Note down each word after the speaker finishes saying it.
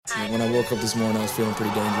When I woke up this morning, I was feeling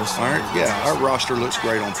pretty dangerous. All right, yeah, our roster looks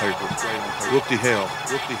great on paper. Whoop-de hell.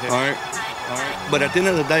 All right. But at the end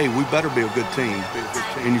of the day, we better be a good team.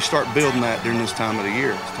 And you start building that during this time of the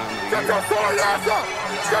year. Get your sorry ass up!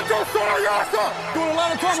 Get your sorry ass up! Doing a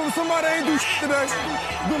lot of talking with somebody that ain't do today.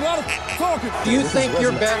 Doing a lot of talking. Do you think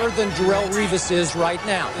you're better than Darrelle Revis is right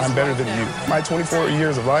now? I'm better than you. My 24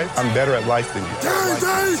 years of life, I'm better at life than you.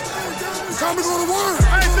 Dave! It's time to go to work!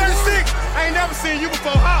 I ain't 36. I ain't never seen you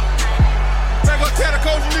before. How? I'm gonna tell the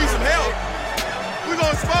coach you need some help. We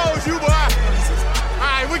gonna expose you, boy. All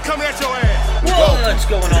right, we coming at your ass. What's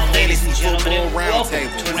going on, ladies and gentlemen, and welcome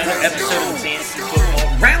to another episode of the Fantasy Football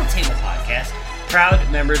Roundtable Podcast,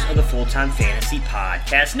 proud members of the Full-Time Fantasy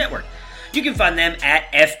Podcast Network. You can find them at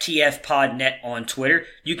FTFPodNet on Twitter.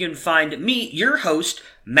 You can find me, your host,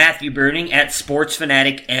 Matthew Burning, at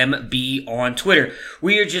SportsFanaticMB on Twitter.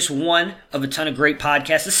 We are just one of a ton of great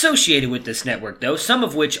podcasts associated with this network, though, some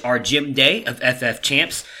of which are Jim Day of FF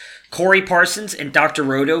Champs, Corey Parsons and Dr.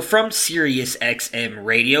 Roto from SiriusXM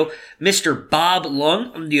Radio, Mr. Bob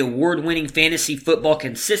Lung, the award-winning fantasy football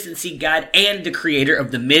consistency guide and the creator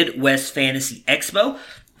of the Midwest Fantasy Expo,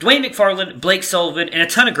 Dwayne McFarland, Blake Sullivan, and a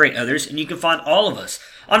ton of great others, and you can find all of us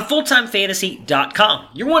on FullTimeFantasy.com,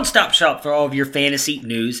 your one-stop shop for all of your fantasy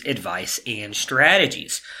news, advice, and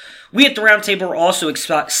strategies. We at the Roundtable are also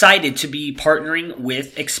excited to be partnering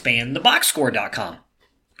with ExpandTheBoxScore.com.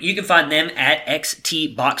 You can find them at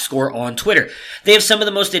XTBoxScore on Twitter. They have some of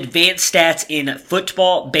the most advanced stats in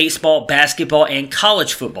football, baseball, basketball, and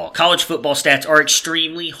college football. College football stats are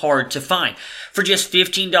extremely hard to find. For just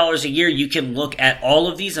 $15 a year, you can look at all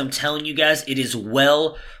of these. I'm telling you guys, it is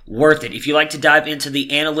well worth it. If you like to dive into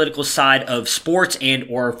the analytical side of sports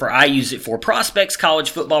I use it for prospects, college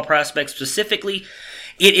football prospects specifically,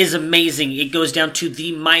 it is amazing. It goes down to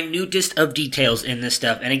the minutest of details in this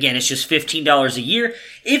stuff. And again, it's just $15 a year.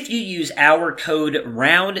 If you use our code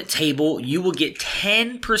ROUNDTABLE, you will get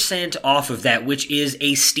 10% off of that, which is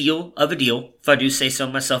a steal of a deal, if I do say so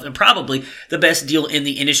myself, and probably the best deal in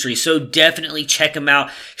the industry. So definitely check them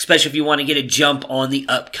out, especially if you want to get a jump on the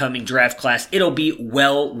upcoming draft class. It'll be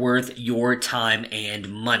well worth your time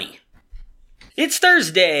and money. It's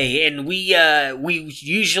Thursday, and we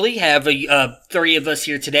usually have three of us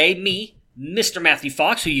here today. Me, Mr. Matthew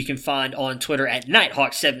Fox, who you can find on Twitter at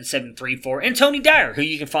Nighthawk7734, and Tony Dyer, who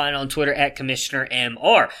you can find on Twitter at Commissioner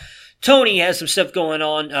MR. Tony has some stuff going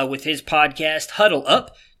on with his podcast, Huddle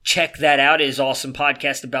Up. Check that out. It is an awesome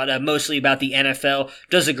podcast about mostly about the NFL.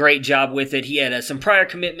 Does a great job with it. He had some prior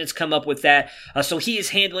commitments come up with that, so he is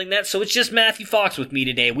handling that. So it's just Matthew Fox with me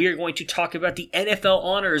today. We are going to talk about the NFL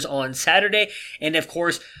honors on Saturday, and of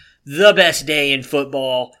course, the best day in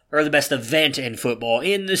football, or the best event in football,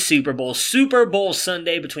 in the Super Bowl. Super Bowl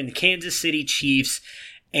Sunday between the Kansas City Chiefs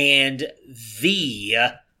and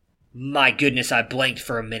my goodness, I blanked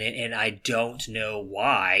for a minute, and I don't know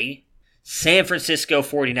why. San Francisco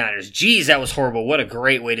 49ers. Geez, that was horrible. What a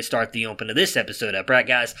great way to start the open of this episode up, right,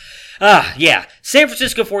 guys? Yeah. San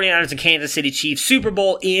Francisco 49ers and Kansas City Chiefs. Super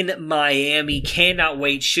Bowl in Miami. Cannot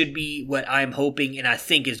wait. Should be what I'm hoping and I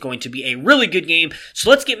think is going to be a really good game.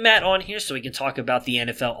 So let's get Matt on here so we can talk about the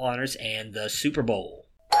NFL honors and the Super Bowl.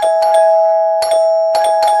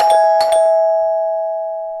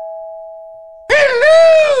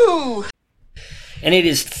 Hello! And it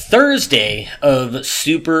is Thursday of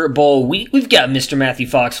Super Bowl week. We've got Mr. Matthew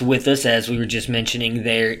Fox with us, as we were just mentioning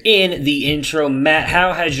there in the intro. Matt,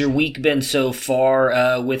 how has your week been so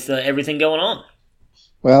far with everything going on?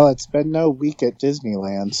 Well, it's been no week at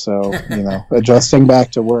Disneyland, so, adjusting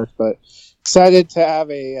back to work. But excited to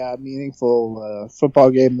have a meaningful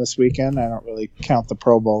football game this weekend. I don't really count the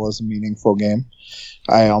Pro Bowl as a meaningful game.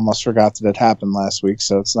 I almost forgot that it happened last week,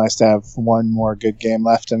 so it's nice to have one more good game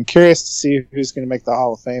left. I'm curious to see who's going to make the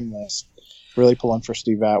Hall of Fame list. Really pulling for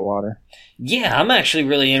Steve Atwater. Yeah, I'm actually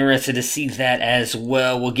really interested to see that as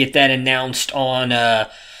well. We'll get that announced on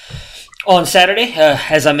Saturday.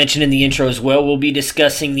 As I mentioned in the intro as well, we'll be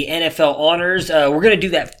discussing the NFL honors. We're going to do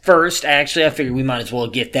that first, actually. I figured we might as well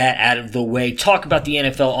get that out of the way, talk about the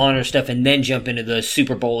NFL honor stuff, and then jump into the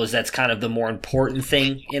Super Bowl, as that's kind of the more important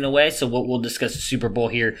thing in a way. So we'll discuss the Super Bowl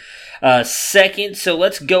here second. So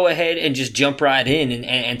let's go ahead and just jump right in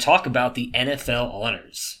and talk about the NFL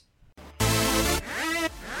honors.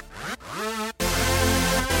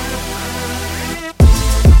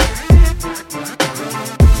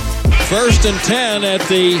 First and 10 at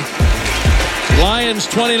the Lions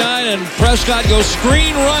 29, and Prescott goes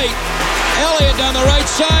screen right. Elliott down the right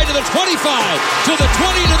side to the 25, to the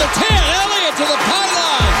 20, to the 10. Elliott to the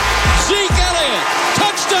pylon. Zeke Elliott,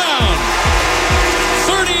 touchdown.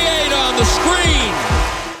 38 on the screen.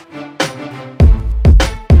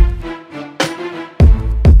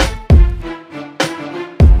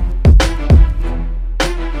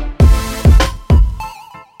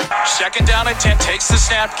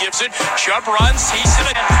 snap, Gibson. Chubb runs. He's to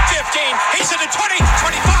the 15. He's to the 20,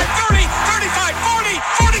 25, 30, 35, 40,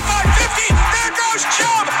 45, 50. There goes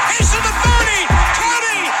Chubb. He's to the 30,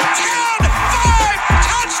 20, 10, 5.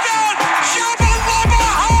 Touchdown. Chubba-lubba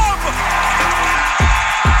hub.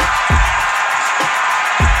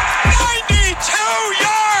 92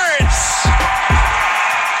 yards.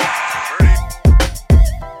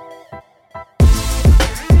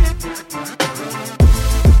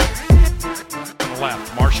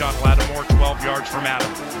 Left. Marshawn Lattimore, 12 yards from Adam.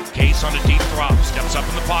 Case on a deep drop, steps up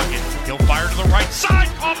in the pocket. He'll fire to the right side.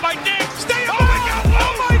 Caught by Diggs. Stay up. Oh my God!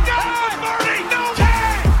 Oh my God! Marty, no!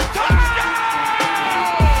 Touchdown!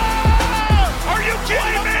 Are you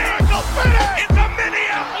kidding me? It's a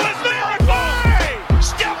Minneapolis miracle!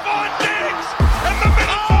 Stephon Diggs and the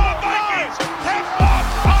Minnesota Vikings have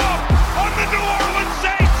walked up on the New Orleans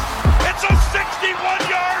Saints. It's a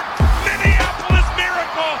 61-yard Minneapolis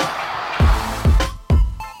miracle.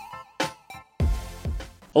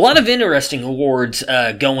 A lot of interesting awards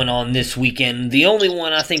going on this weekend. The only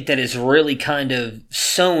one I think that is really kind of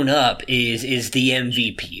sewn up is the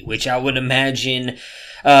MVP, which I would imagine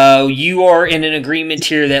you are in an agreement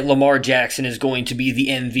here that Lamar Jackson is going to be the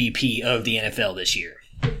MVP of the NFL this year.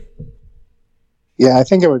 Yeah, I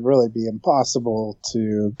think it would really be impossible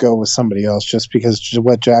to go with somebody else just because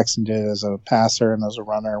what Jackson did as a passer and as a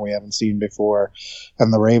runner we haven't seen before.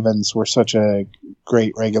 And the Ravens were such a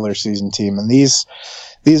great regular season team. And these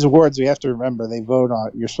awards, we have to remember, they vote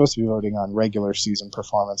on, you're supposed to be voting on regular season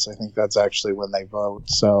performance. I think that's actually when they vote.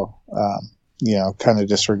 So, kind of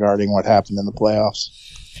disregarding what happened in the playoffs.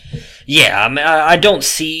 Yeah, I mean, I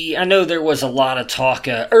know there was a lot of talk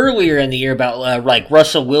earlier in the year about like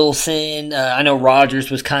Russell Wilson. I know Rodgers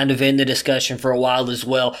was kind of in the discussion for a while as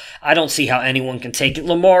well. I don't see how anyone can take it.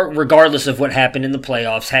 Lamar, regardless of what happened in the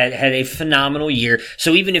playoffs, had a phenomenal year.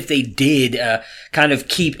 So even if they did kind of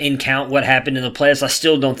keep in count what happened in the playoffs, I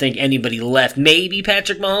still don't think anybody left. Maybe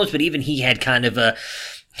Patrick Mahomes, but even he had kind of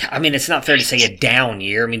it's not fair to say a down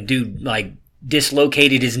year. I mean, dude, like,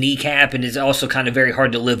 dislocated his kneecap and is also kind of very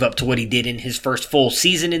hard to live up to what he did in his first full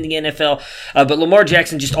season in the NFL. But Lamar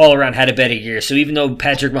Jackson just all around had a better year. So even though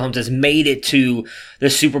Patrick Mahomes has made it to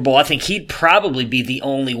the Super Bowl, I think he'd probably be the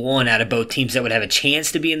only one out of both teams that would have a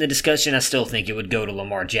chance to be in the discussion. I still think it would go to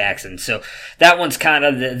Lamar Jackson. So that one's kind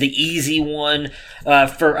of the easy one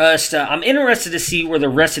for us. I'm interested to see where the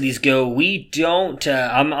rest of these go. We don't,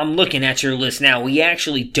 I'm looking at your list now. We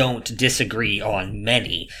actually don't disagree on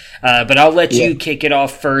many. But I'll let you kick it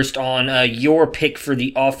off first on your pick for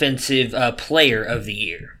the offensive player of the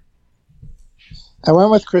year. I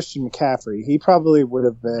went with Christian McCaffrey. He probably would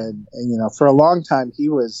have been, for a long time, he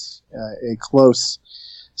was a close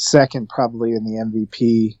second probably in the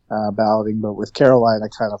MVP balloting, but with Carolina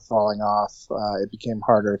kind of falling off, it became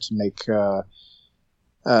harder to make,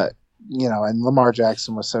 and Lamar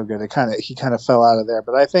Jackson was so good. He kind of fell out of there.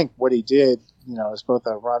 But I think what he did, as both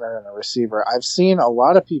a runner and a receiver, I've seen a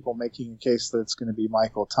lot of people making a case that it's going to be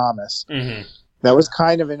Michael Thomas. Mm-hmm. That was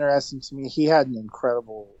kind of interesting to me. He had an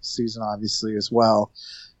incredible season, obviously, as well.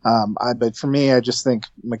 But for me, I just think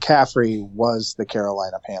McCaffrey was the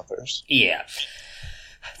Carolina Panthers. Yeah.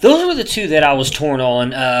 Those were the two that I was torn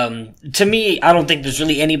on. To me, I don't think there's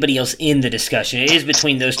really anybody else in the discussion. It is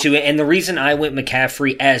between those two. And the reason I went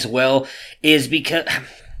McCaffrey as well is because,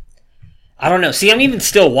 I don't know. See, I'm even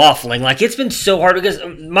still waffling. Like, it's been so hard because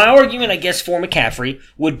my argument, I guess, for McCaffrey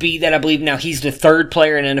would be that I believe now he's the third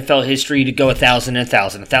player in NFL history to go 1,000 and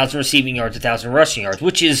 1,000. 1,000 receiving yards, 1,000 rushing yards,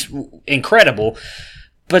 which is incredible.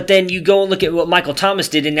 But then you go and look at what Michael Thomas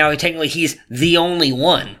did, and now technically he's the only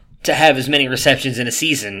one to have as many receptions in a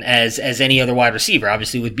season as any other wide receiver,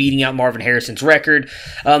 obviously with beating out Marvin Harrison's record.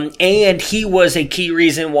 And he was a key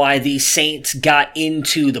reason why the Saints got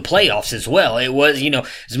into the playoffs as well. It was,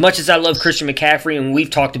 as much as I love Christian McCaffrey, and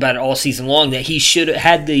we've talked about it all season long, that he should have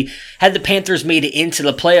had the Panthers made it into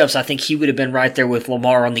the playoffs, I think he would have been right there with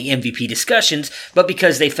Lamar on the MVP discussions. But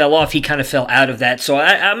because they fell off, he kind of fell out of that. So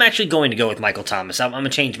I'm actually going to go with Michael Thomas. I'm going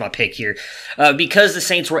to change my pick here. Because the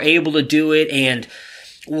Saints were able to do it, and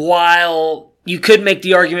while you could make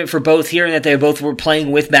the argument for both here and that they both were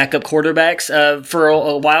playing with backup quarterbacks for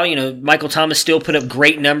a while. Michael Thomas still put up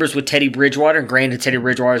great numbers with Teddy Bridgewater, and granted, Teddy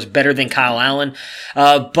Bridgewater is better than Kyle Allen.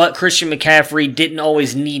 But Christian McCaffrey didn't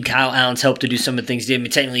always need Kyle Allen's help to do some of the things he did. I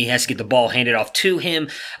mean, technically, he has to get the ball handed off to him.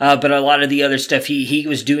 But a lot of the other stuff he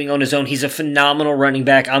was doing on his own. He's a phenomenal running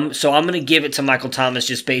back. So I'm going to give it to Michael Thomas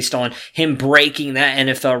just based on him breaking that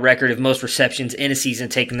NFL record of most receptions in a season,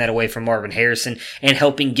 taking that away from Marvin Harrison, and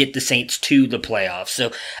helping get the Saints to the playoffs.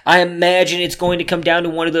 So I imagine it's going to come down to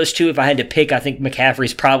one of those two. If I had to pick, I think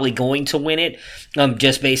McCaffrey's probably going to win it,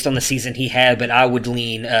 just based on the season he had, but I would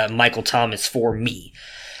lean Michael Thomas for me.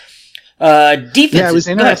 Defense. Yeah, it was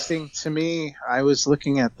interesting to me. I was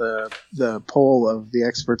looking at the poll of the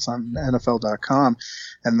experts on NFL.com,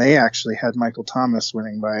 and they actually had Michael Thomas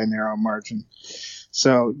winning by a narrow margin.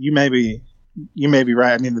 So you may be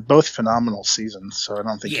right. I mean, they're both phenomenal seasons, so I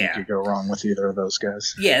don't think you could go wrong with either of those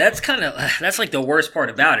guys. Yeah, that's like the worst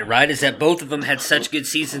part about it, right? Is that both of them had such good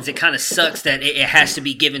seasons. It kind of sucks that it has to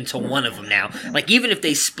be given to one of them now. Like, even if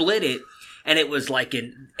they split it, and it was like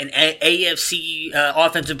an AFC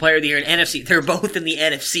Offensive Player of the Year and NFC. They're both in the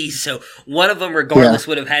NFC, so one of them, regardless,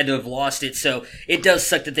 would have had to have lost it. So it does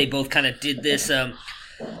suck that they both kind of did this.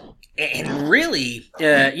 And really,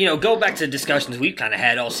 go back to the discussions we've kind of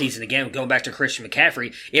had all season again, going back to Christian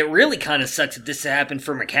McCaffrey, it really kind of sucks that this happened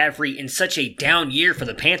for McCaffrey in such a down year for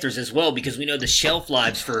the Panthers as well, because we know the shelf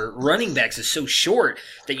lives for running backs is so short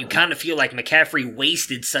that you kind of feel like McCaffrey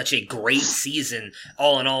wasted such a great season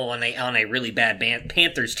all in all on a really bad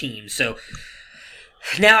Panthers team. So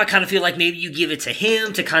now I kind of feel like maybe you give it to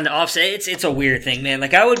him to kind of offset. It's a weird thing, man.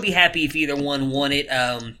 Like, I would be happy if either one won it.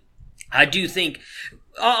 I do think...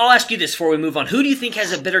 I'll ask you this before we move on. Who do you think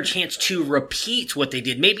has a better chance to repeat what they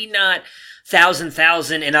did? Maybe not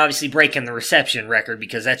 1,000, and obviously breaking the reception record,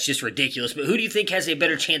 because that's just ridiculous. But who do you think has a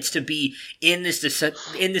better chance to be in this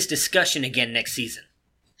discussion again next season?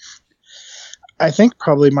 I think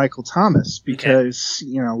probably Michael Thomas, because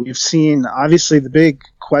we've seen, obviously the big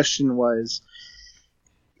question was,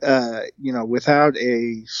 without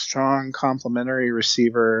a strong complementary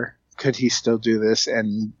receiver, could he still do this?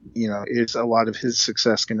 And, is a lot of his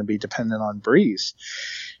success going to be dependent on Breeze?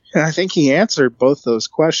 And I think he answered both those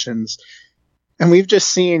questions. And we've just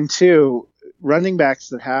seen, too, running backs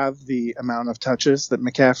that have the amount of touches that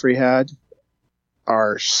McCaffrey had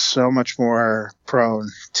are so much more prone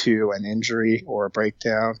to an injury or a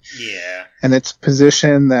breakdown. Yeah. And it's a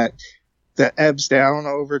position that ebbs down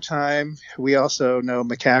over time. We also know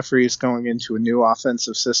McCaffrey is going into a new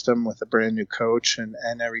offensive system with a brand new coach and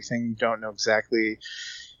everything. You don't know exactly,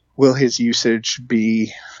 will his usage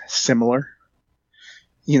be similar?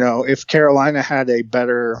 If Carolina had a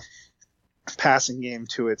better passing game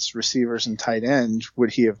to its receivers and tight end,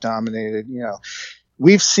 would he have dominated?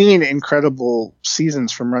 We've seen incredible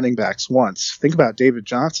seasons from running backs once. Think about David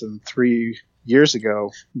Johnson 3 years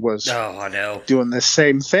ago was doing the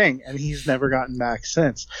same thing, and he's never gotten back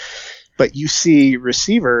since. But you see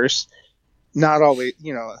receivers, not always,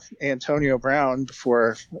 Antonio Brown,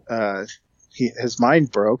 before his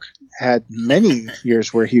mind broke, had many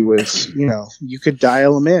years where he was, you could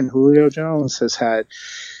dial him in. Julio Jones has had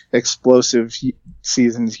explosive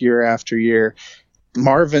seasons year after year.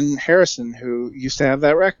 Marvin Harrison, who used to have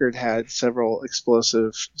that record, had several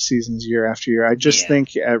explosive seasons year after year. I just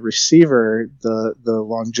think at receiver, the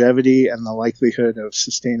longevity and the likelihood of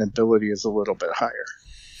sustainability is a little bit higher.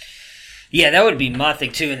 Yeah, that would be my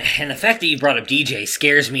thing too. And the fact that you brought up DJ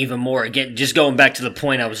scares me even more. Again, just going back to the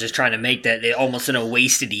point I was just trying to make, that it almost in a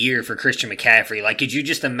wasted year for Christian McCaffrey. Like, could you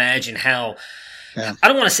just imagine how... Yeah. I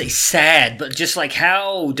don't want to say sad, but just like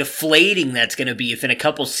how deflating that's going to be if in a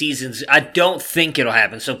couple seasons. I don't think it'll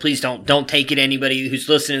happen, so please don't take it. Anybody who's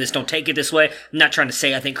listening to this, don't take it this way. I'm not trying to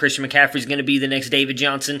say I think Christian McCaffrey is going to be the next David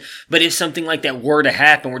Johnson, but if something like that were to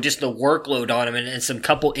happen, where just the workload on him and some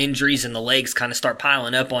couple injuries and the legs kind of start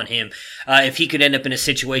piling up on him, if he could end up in a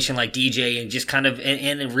situation like DJ and just kind of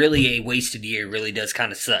and really a wasted year, really does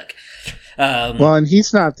kind of suck. And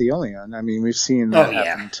he's not the only one. I mean, we've seen that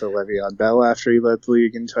happen to Le'Veon Bell after he led the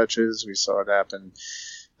league in touches. We saw it happen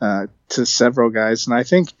to several guys. And I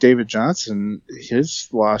think David Johnson, his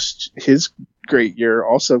great year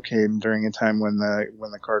also came during a time when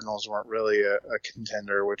the Cardinals weren't really a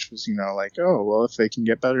contender, which was, if they can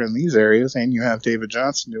get better in these areas and you have David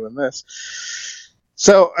Johnson doing this.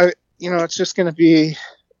 So, it's just going to be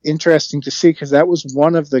interesting to see, because that was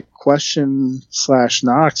one of the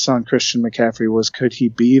question/knocks on Christian McCaffrey was, could he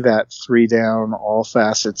be that 3 down, all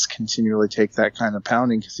facets, continually take that kind of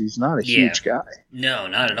pounding, because he's not a huge guy. No,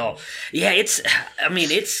 not at all. Yeah, it's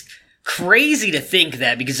crazy to think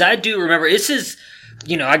that, because I do remember, this is,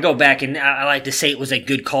 I go back and I like to say it was a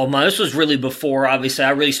good call. This was really before, obviously, I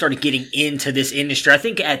really started getting into this industry. I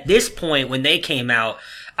think at this point when they came out,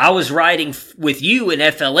 I was riding with you in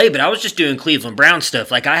FLA, but I was just doing Cleveland Brown stuff.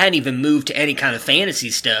 Like, I hadn't even moved to any kind of fantasy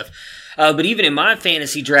stuff. But even in my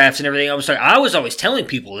fantasy drafts and everything, I was always telling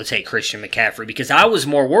people to take Christian McCaffrey because I was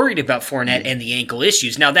more worried about Fournette and the ankle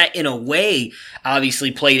issues. Now that, in a way,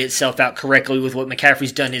 obviously played itself out correctly with what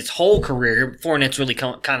McCaffrey's done his whole career. Fournette's really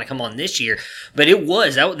kind of come on this year, but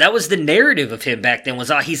that was the narrative of him back then.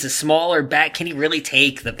 Was he's a smaller back? Can he really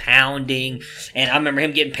take the pounding? And I remember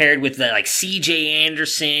him getting paired with like C.J.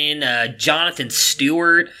 Anderson, Jonathan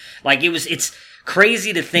Stewart. Like it's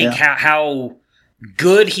crazy to think how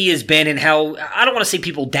good he has been and how, I don't want to say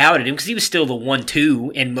people doubted him because he was still the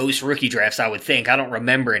 1-2 in most rookie drafts, I would think. I don't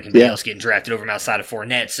remember anybody else getting drafted over him outside of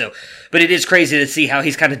Fournette. So, but it is crazy to see how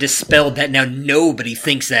he's kind of dispelled that. Now nobody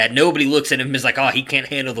thinks that. Nobody looks at him as like, oh, he can't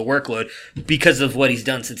handle the workload because of what he's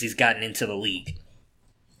done since he's gotten into the league.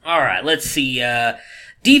 All right, let's see.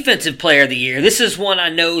 Defensive Player of the Year. This is one I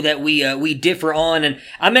know that we differ on, and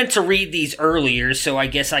I meant to read these earlier, so I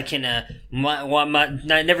guess I can.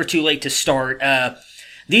 Never too late to start.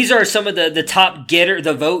 These are some of the top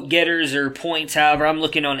the vote getters or points. However, I'm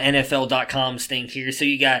looking on NFL.com's thing here. So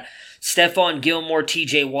you got Stephon Gilmore,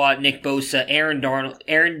 T.J. Watt, Nick Bosa, Aaron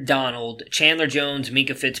Donald, Chandler Jones,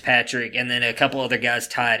 Minkah Fitzpatrick, and then a couple other guys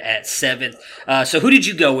tied at 7th. So who did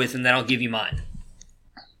you go with, and then I'll give you mine.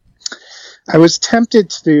 I was tempted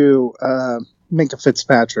to do Minkah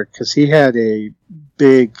Fitzpatrick because he had a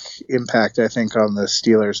big impact, I think, on the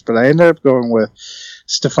Steelers. But I ended up going with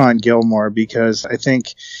Stephon Gilmore because I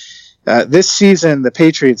think this season the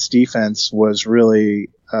Patriots defense was really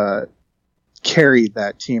carried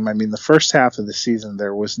that team. I mean, the first half of the season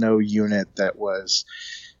there was no unit that was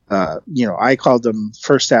I called them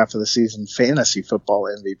first half of the season fantasy football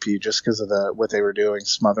MVP just because of what they were doing,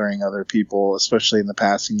 smothering other people, especially in the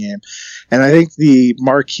passing game. And I think the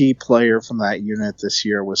marquee player from that unit this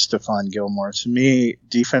year was Stephon Gilmore. To me,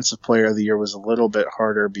 Defensive Player of the Year was a little bit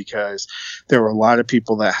harder because there were a lot of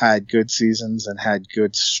people that had good seasons and had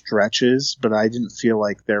good stretches, but I didn't feel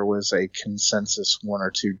like there was a consensus one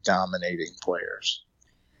or two dominating players.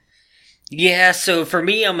 Yeah, so for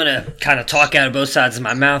me, I'm going to kind of talk out of both sides of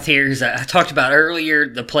my mouth here, because I talked about earlier,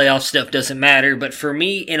 the playoff stuff doesn't matter, but for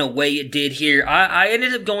me, in a way, it did here. I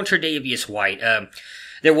ended up going Tre'Davious White.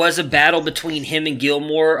 There was a battle between him and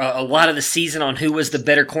Gilmore a lot of the season on who was the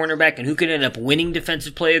better cornerback and who could end up winning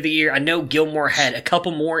Defensive Player of the Year. I know Gilmore had a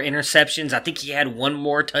couple more interceptions. I think he had one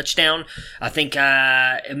more touchdown. I think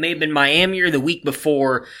it may have been Miami or the week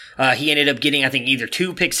before. He ended up getting, I think, either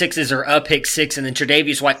 2 pick sixes or a pick six, and then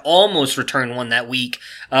Tre'Davious White almost returned one that week,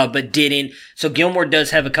 but didn't. So Gilmore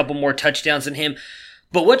does have a couple more touchdowns than him.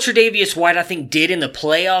 But what Tre'Davious White, I think, did in the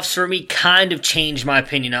playoffs for me kind of changed my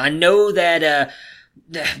opinion. I know that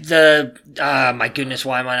my goodness,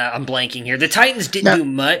 why am I not? I'm blanking here. The Titans didn't do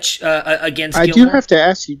much against Gilmore. I do have to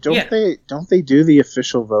ask you, don't they do the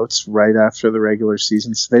official votes right after the regular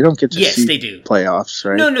season, so they don't get to see they do. Playoffs,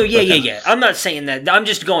 right? No, yeah. I'm not saying that. I'm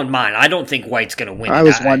just going mine. I don't think White's going to win. I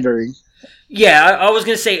was wondering. Yeah, I was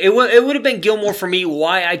going to say, it would have been Gilmore for me.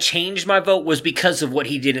 Why I changed my vote was because of what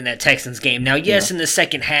he did in that Texans game. Now, yes, in the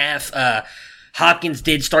second half, Hopkins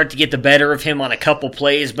did start to get the better of him on a couple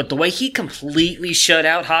plays, but the way he completely shut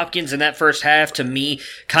out Hopkins in that first half, to me,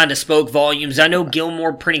 kind of spoke volumes. I know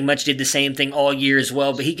Gilmore pretty much did the same thing all year as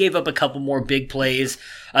well, but he gave up a couple more big plays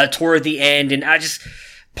toward the end, and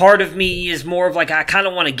part of me is more of like, I kind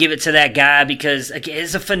of want to give it to that guy because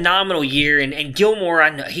it's a phenomenal year, and Gilmore,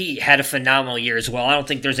 I know he had a phenomenal year as well. I don't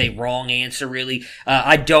think there's a wrong answer, really.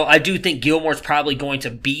 I do think Gilmore's probably going to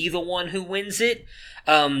be the one who wins it.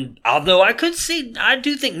 Although I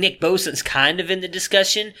do think Nick Bosa's kind of in the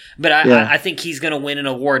discussion, but I think he's going to win an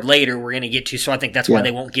award later we're going to get to, so I think that's why they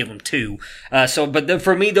won't give him 2.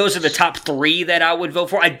 For me, those are the top 3 that I would vote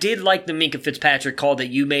for. I did like the Minkah Fitzpatrick call that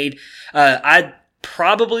you made. I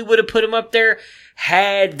probably would have put him up there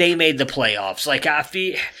had they made the playoffs. Like, I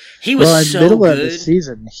feel he was so middle good. Of the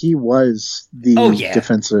season, he was the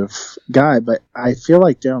defensive guy, but I feel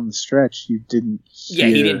like down the stretch, you didn't hear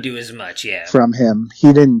he didn't do as much, from him.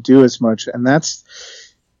 He didn't do as much, and that's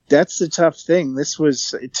the tough thing. This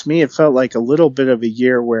was, to me, it felt like a little bit of a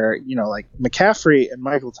year where, like McCaffrey and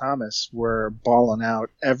Michael Thomas were balling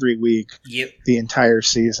out every week the entire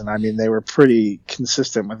season. I mean, they were pretty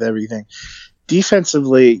consistent with everything.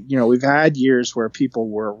 Defensively, we've had years where people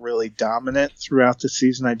were really dominant throughout the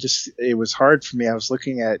season. It was hard for me. I was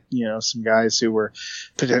looking at, some guys who were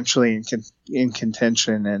potentially in in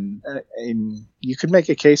contention, and you could make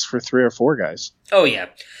a case for 3 or 4 guys. Oh, yeah.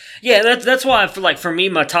 Yeah, that's why I feel like for me,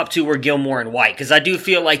 my top 2 were Gilmore and White, because I do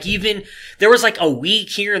feel like even there was like a week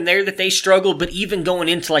here and there that they struggled, but even going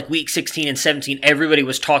into like week 16 and 17, everybody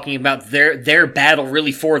was talking about their battle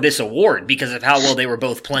really for this award because of how well they were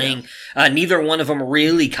both playing. Yeah. Neither one of them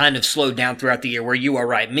really kind of slowed down throughout the year, where you are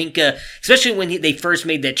right. Minkah, especially when they first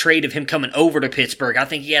made that trade of him coming over to Pittsburgh, I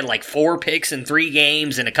think he had like 4 picks in 3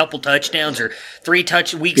 games and a couple touchdowns, or 3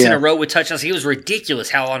 weeks in a row with touchdowns. He was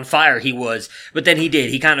ridiculous how on fire he was, but then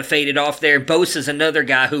he kind of faded off there. Bosa's another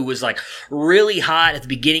guy who was like really hot at the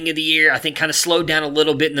beginning of the year. I think kind of slowed down a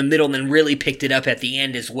little bit in the middle and then really picked it up at the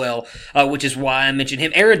end as well, which is why I mentioned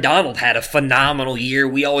him. Aaron Donald had a phenomenal year.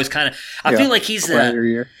 We always kind of, I feel like he's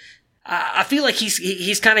I feel like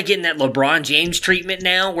he's kind of getting that LeBron James treatment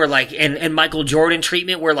now, where like, and Michael Jordan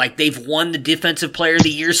treatment, where like they've won the Defensive Player of the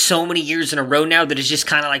Year so many years in a row now that it's just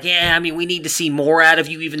kind of like, yeah, I mean, we need to see more out of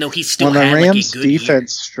you, even though he's still had like a good year. The Rams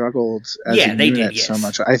defense struggled as a unit so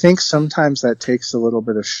much. I think sometimes that takes a little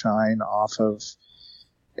bit of shine off of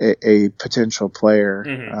a potential player,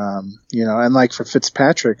 and like for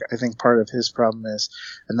Fitzpatrick, I think part of his problem is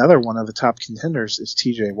another one of the top contenders is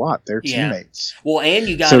TJ Watt. They're teammates. Well, and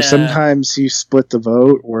you got so sometimes you split the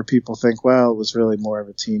vote, or people think, well, it was really more of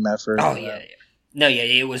a team effort. Oh yeah. No, yeah,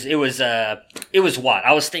 it was Watt.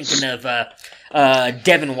 I was thinking of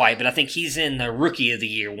Devin White, but I think he's in the Rookie of the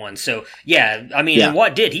Year one. So yeah, I mean, and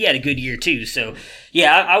Watt he had a good year too. So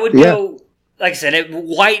yeah, I would go. Like I said,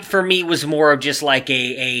 White for me was more of just like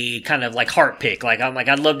a kind of like heart pick. Like I'm like,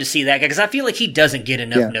 I'd love to see that guy because I feel like he doesn't get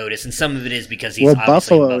enough notice, and some of it is because he's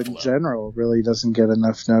Buffalo in general really doesn't get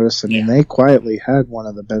enough notice. I mean, they quietly had one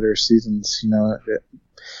of the better seasons. Sean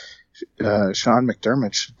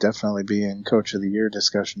McDermott should definitely be in Coach of the Year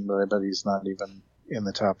discussion, but I bet he's not even in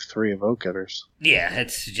the top 3 of vote getters. Yeah,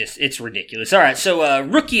 it's ridiculous. All right, so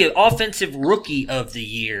offensive rookie of the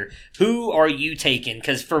year. Who are you taking?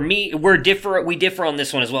 Because for me, we differ on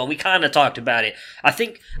this one as well. We kind of talked about it. I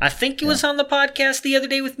think it was on the podcast the other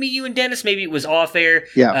day with me, you, and Dennis. Maybe it was off air.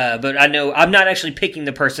 Yeah. But I know I'm not actually picking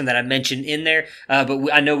the person that I mentioned in there.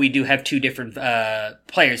 But I know we do have 2 different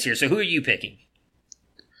players here. So who are you picking?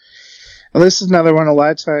 Well, this is another one. A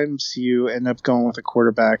lot of times you end up going with a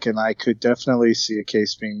quarterback, and I could definitely see a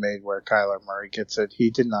case being made where Kyler Murray gets it. He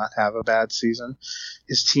did not have a bad season.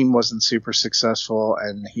 His team wasn't super successful,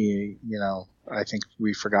 and he, I think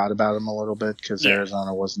we forgot about him a little bit because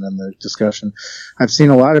Arizona wasn't in the discussion. I've seen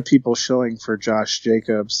a lot of people shilling for Josh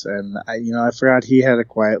Jacobs, and I forgot he had a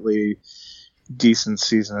quietly decent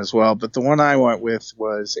season as well, but the one I went with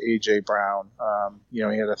was AJ Brown. He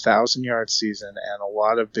had a 1,000-yard season and a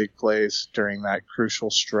lot of big plays during that crucial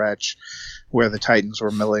stretch where the Titans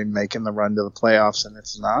were making the run to the playoffs, and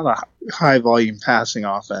it's not a high volume passing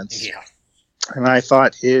offense. Yeah. And I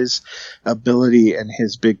thought his ability and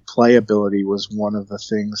his big play ability was one of the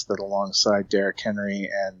things that, alongside Derrick Henry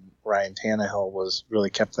and Ryan Tannehill, was really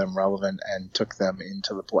kept them relevant and took them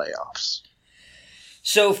into the playoffs.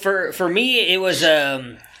 So for me, it was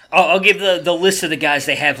I'll give the list of the guys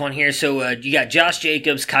they have on here. So you got Josh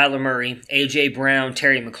Jacobs, Kyler Murray, AJ Brown,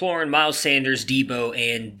 Terry McLaurin, Miles Sanders, Debo,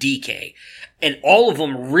 and DK, and all of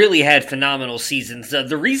them really had phenomenal seasons.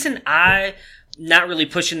 The reason I not really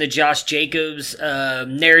pushing the Josh Jacobs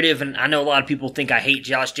narrative, and I know a lot of people think I hate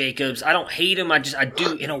Josh Jacobs. I don't hate him. I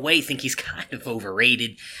do in a way think he's kind of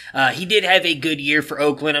overrated. He did have a good year for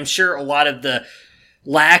Oakland. I'm sure a lot of the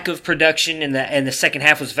lack of production in the second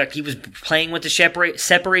half was the fact he was playing with the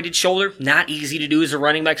separated shoulder. Not easy to do as a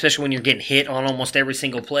running back, especially when you're getting hit on almost every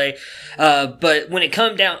single play. But when it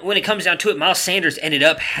comes down to it, Miles Sanders ended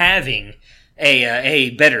up having a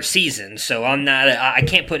better season. So I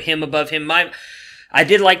can't put him above him. I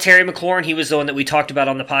did like Terry McLaurin. He was the one that we talked about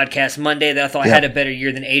on the podcast Monday that I thought had a better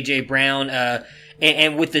year than AJ Brown.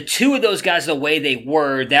 And with the 2 of those guys the way they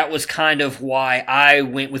were, that was kind of why I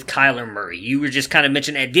went with Kyler Murray. You were just kind of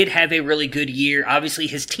mentioning it did have a really good year. Obviously,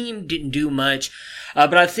 his team didn't do much.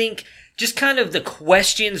 But I think just kind of the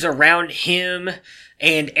questions around him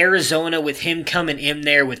and Arizona with him coming in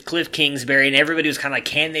there with Cliff Kingsbury, and everybody was kind of like,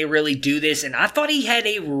 can they really do this? And I thought he had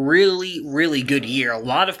a really, really good year. A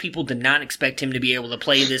lot of people did not expect him to be able to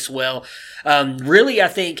play this well. Really, I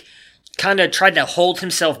think kind of tried to hold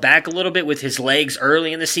himself back a little bit with his legs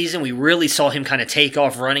early in the season. We really saw him kind of take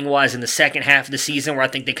off running-wise in the second half of the season, where I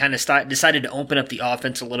think they kind of decided to open up the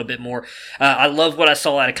offense a little bit more. I love what I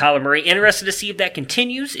saw out of Kyler Murray. Interested to see if that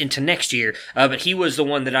continues into next year, but he was the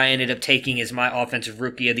one that I ended up taking as my offensive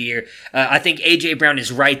rookie of the year. I think A.J. Brown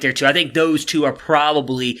is right there, too. I think those two are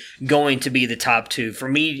probably going to be the top two. For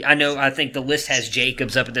me, I think the list has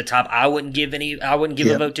Jacobs up at the top. I wouldn't give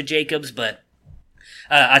a vote to Jacobs, but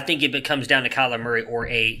I think if it comes down to Kyler Murray or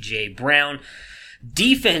A.J. Brown.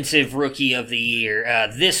 Defensive Rookie of the Year.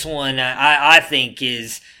 This one, I think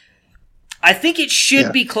it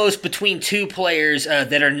should be close between two players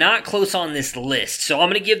that are not close on this list. So I'm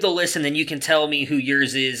going to give the list, and then you can tell me who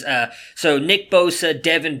yours is. So Nick Bosa,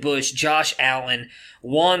 Devin Bush, Josh Allen,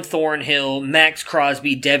 Juan Thornhill, Max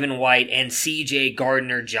Crosby, Devin White, and C.J.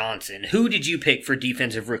 Gardner-Johnson. Who did you pick for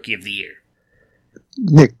Defensive Rookie of the Year?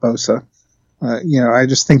 Nick Bosa. I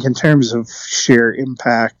just think in terms of sheer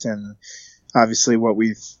impact and obviously what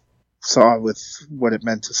we saw with what it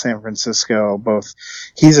meant to San Francisco,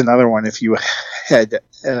 he's another one. If you had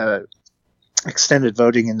extended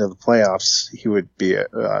voting into the playoffs, he would be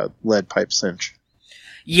a lead pipe cinch.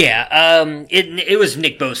 Yeah, it was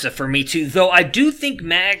Nick Bosa for me too, though I do think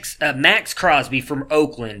Max Crosby from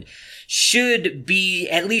Oakland should be,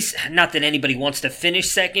 at least, not that anybody wants to finish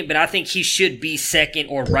second, but I think he should be second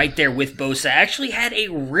or right there with Bosa. Actually had a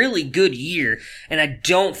really good year, and I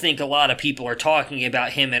don't think a lot of people are talking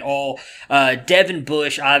about him at all. Devin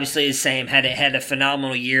Bush, obviously the same, had a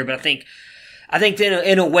phenomenal year, but I think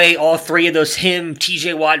in a way, all three of those, him,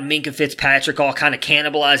 TJ Watt, and Minkah Fitzpatrick, all kind of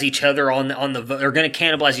cannibalize each other are going to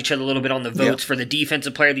cannibalize each other a little bit on the votes for the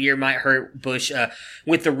Defensive Player of the Year. Might hurt Bush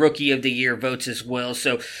with the Rookie of the Year votes as well.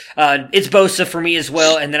 So it's Bosa for me as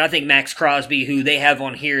well, and then I think Max Crosby, who they have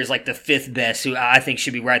on here, is like the fifth best, who I think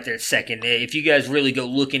should be right there at second. If you guys really go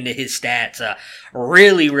look into his stats,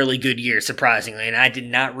 really, really good year, surprisingly, and I did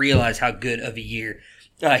not realize how good of a year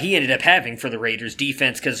he ended up having for the Raiders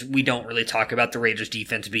defense, because we don't really talk about the Raiders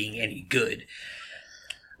defense being any good.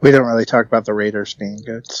 We don't really talk about the Raiders being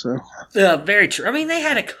good, so. Very true. I mean, they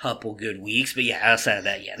had a couple good weeks, but yeah, outside of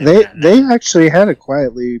that, yeah. They actually had a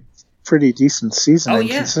quietly pretty decent season. And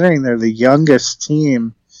considering they're the youngest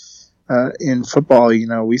team in football,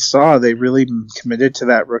 we saw they really committed to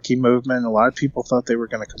that rookie movement. A lot of people thought they were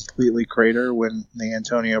going to completely crater when the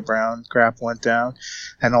Antonio Brown crap went down.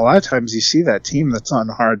 And a lot of times you see that team that's on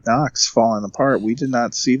Hard Knocks falling apart. We did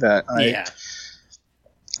not see that.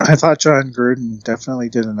 I thought John Gruden definitely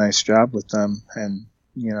did a nice job with them. And,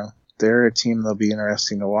 they're a team that'll be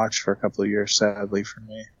interesting to watch for a couple of years, sadly, for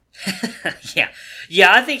me.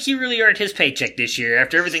 Yeah, I think he really earned his paycheck this year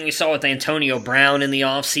after everything we saw with Antonio Brown in the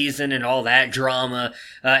offseason and all that drama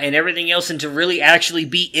and everything else, and to really actually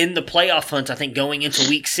be in the playoff hunt, I think, going into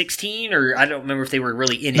week 16, or I don't remember if they were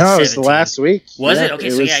really in it. No, 17. it was the last week. Was it?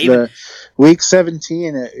 Okay, even week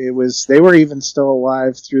 17, it was, they were even still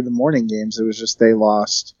alive through the morning games. It was just they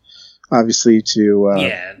lost, obviously,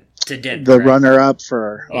 to Denver, the runner-up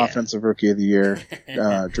for Offensive Rookie of the Year,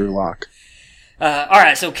 Drew Lock. All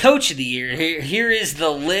right, so Coach of the Year. Here is the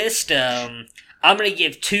list. I'm going to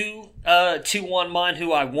give two on mine,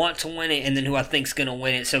 who I want to win it, and then who I think's going to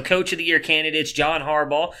win it. So Coach of the Year candidates: John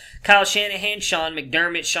Harbaugh, Kyle Shanahan, Sean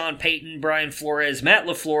McDermott, Sean Payton, Brian Flores, Matt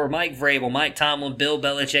LaFleur, Mike Vrabel, Mike Tomlin, Bill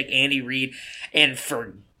Belichick, Andy Reid, and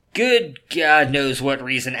for good God knows what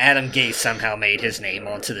reason, Adam Gase somehow made his name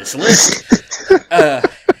onto this list.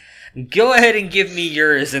 Go ahead and give me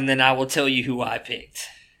yours, and then I will tell you who I picked.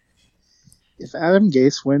 If Adam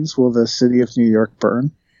Gase wins, will the city of New York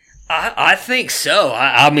burn? I think so.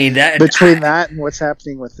 I mean, that between that and what's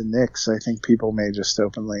happening with the Knicks, I think people may just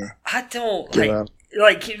openly. I don't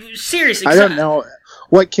like seriously. I don't know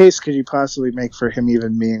what case could you possibly make for him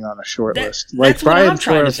even being on a short list. Like Brian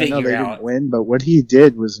Flores, I know they didn't win, but what he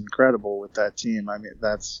did was incredible with that team. I mean,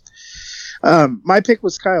 that's. My pick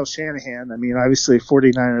was Kyle Shanahan. I mean, obviously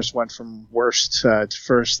 49ers went from worst to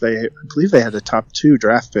first. I believe they had a top 2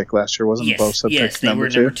 draft pick last year, wasn't Bosa pick number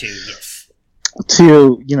 2? Number 2, yes.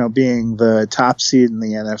 To, being the top seed in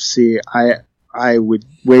the NFC, I would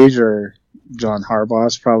wager John Harbaugh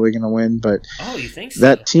is probably going to win, but you think so?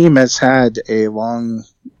 That team has had a long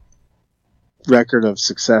record of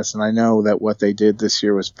success, and I know that what they did this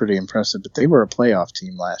year was pretty impressive, but they were a playoff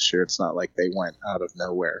team last year. It's not like they went out of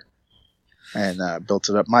nowhere and built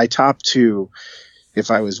it up. My top 2, if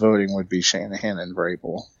I was voting, would be Shanahan and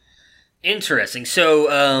Vrabel. Interesting.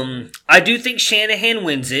 So I do think Shanahan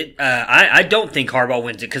wins it. I don't think Harbaugh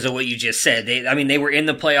wins it because of what you just said. They were in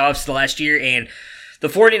the playoffs last year, and the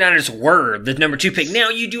 49ers were the number 2 pick. Now,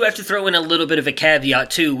 you do have to throw in a little bit of a caveat,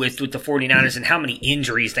 too, with the 49ers and how many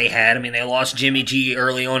injuries they had. I mean, they lost Jimmy G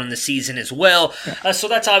early on in the season as well. So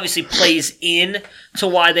that's obviously plays in to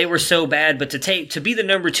why they were so bad. But to be the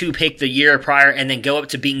number 2 pick the year prior and then go up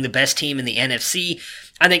to being the best team in the NFC,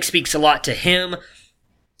 I think speaks a lot to him.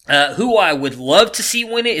 Who I would love to see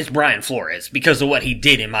win it is Brian Flores because of what he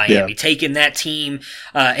did in Miami. Taking that team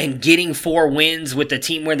and getting 4 wins with the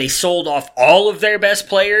team where they sold off all of their best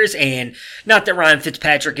players. And not that Ryan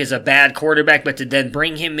Fitzpatrick is a bad quarterback, but to then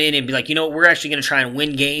bring him in and be like, we're actually going to try and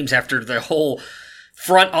win games after the whole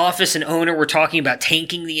front office and owner were talking about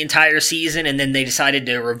tanking the entire season. And then they decided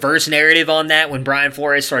to reverse narrative on that when Brian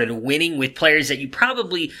Flores started winning with players that you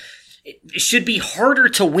probably should be harder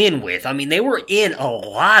to win with. I mean, they were in a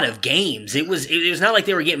lot of games. It was not like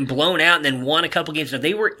they were getting blown out and then won a couple games. No,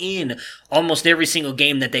 they were in almost every single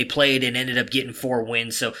game that they played and ended up getting 4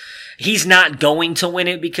 wins. So he's not going to win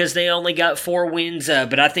it because they only got 4 wins,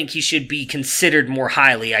 but I think he should be considered more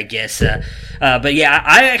highly, I guess. But yeah,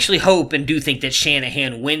 I actually hope and do think that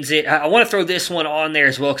Shanahan wins it. I want to throw this one on there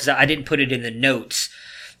as well because I didn't put it in the notes.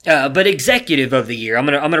 But executive of the year, I'm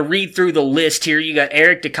gonna read through the list here. You got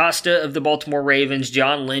Eric DeCosta of the Baltimore Ravens,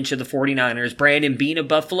 John Lynch of the 49ers, Brandon Beane of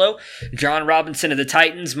Buffalo, John Robinson of the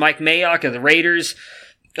Titans, Mike Mayock of the Raiders,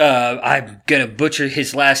 I'm gonna butcher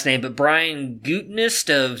his last name, but Brian Gutekunst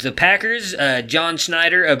of the Packers, John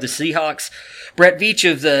Schneider of the Seahawks, Brett Veach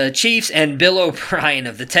of the Chiefs, and Bill O'Brien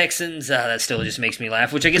of the Texans. That still just makes me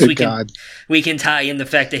laugh, which I guess we can tie in the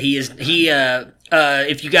fact that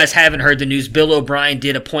if you guys haven't heard the news, Bill O'Brien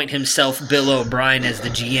did appoint himself Bill O'Brien as the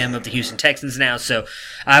GM of the Houston Texans now, so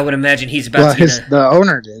I would imagine he's about to the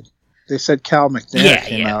owner did. They said Cal McNair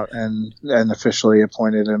came out and officially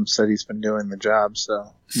appointed him, said he's been doing the job,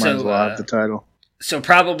 so might as well have the title. So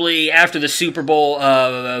probably after the Super Bowl,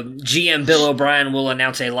 GM Bill O'Brien will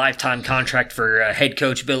announce a lifetime contract for head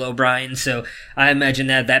coach Bill O'Brien. So I imagine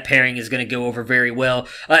that pairing is going to go over very well.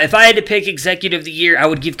 If I had to pick executive of the year, I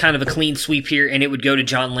would give kind of a clean sweep here, and it would go to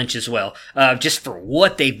John Lynch as well. Just for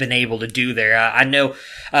what they've been able to do there. I know,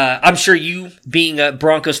 I'm sure you, being a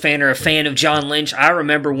Broncos fan, are a fan of John Lynch. I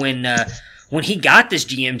remember when he got this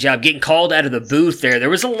GM job, getting called out of the booth there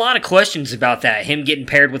was a lot of questions about that. Him getting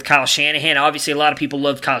paired with Kyle Shanahan. Obviously, a lot of people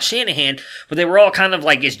loved Kyle Shanahan, but they were all kind of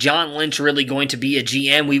like, is John Lynch really going to be a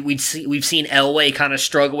GM? We've seen Elway kind of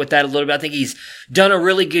struggle with that a little bit. I think he's done a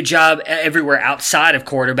really good job everywhere outside of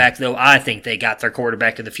quarterback, though I think they got their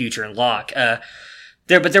quarterback of the future in Locke.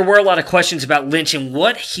 But there were a lot of questions about Lynch and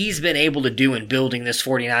what he's been able to do in building this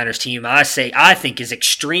 49ers team. I think is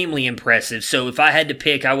extremely impressive. So if I had to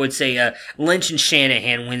pick, I would say Lynch and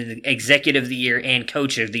Shanahan win Executive of the Year and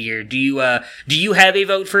Coach of the Year. Do you have a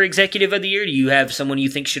vote for Executive of the Year? Do you have someone you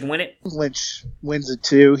think should win it? Lynch wins it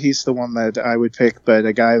too. He's the one that I would pick, but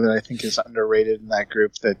a guy that I think is underrated in that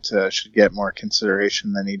group that should get more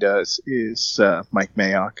consideration than he does is Mike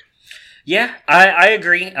Mayock. Yeah, I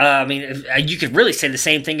agree. I mean, you could really say the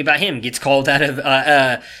same thing about him. Gets called out of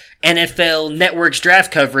NFL Network's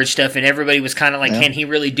draft coverage stuff, and everybody was kind of like, can he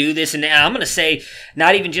really do this? And I'm going to say,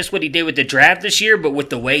 not even just what he did with the draft this year, but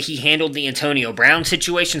with the way he handled the Antonio Brown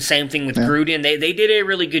situation. Same thing with Gruden. They did a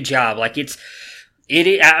really good job. Like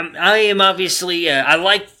I am obviously I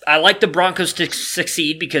like the Broncos to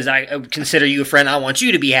succeed because I consider you a friend. I want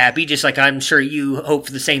you to be happy, just like I'm sure you hope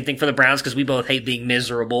for the same thing for the Browns because we both hate being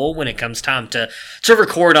miserable when it comes time to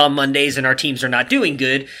record on Mondays and our teams are not doing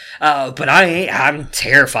good. But I'm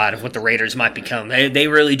terrified of what the Raiders might become. They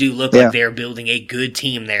really do look like they're building a good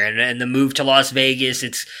team there, and the move to Las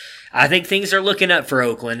Vegas, I think things are looking up for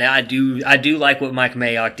Oakland. I do like what Mike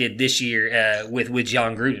Mayock did this year with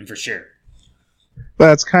John Gruden for sure.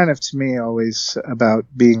 But it's kind of, to me, always about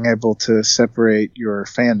being able to separate your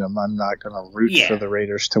fandom. I'm not going to root for the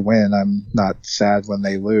Raiders to win. I'm not sad when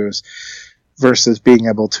they lose. Versus being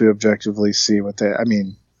able to objectively see what they... I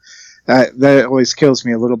mean, that always kills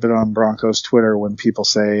me a little bit on Broncos Twitter when people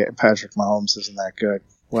say Patrick Mahomes isn't that good.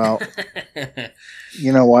 Well,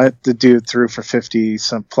 you know what? The dude threw for 50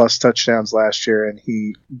 some plus touchdowns last year, and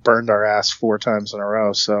he burned our ass 4 times in a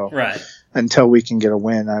row. So until we can get a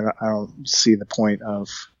win, I don't see the point of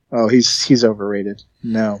he's overrated.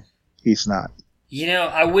 No, he's not. You know,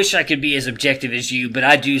 I wish I could be as objective as you, but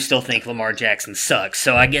I do still think Lamar Jackson sucks.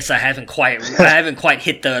 So I guess I haven't quite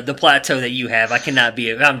hit the plateau that you have. I cannot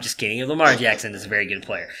be. I'm just kidding. Lamar Jackson is a very good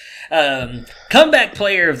player. Comeback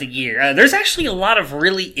player of the year. There's actually a lot of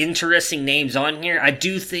really interesting names on here. I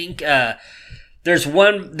do think There's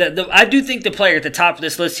one that I do think the player at the top of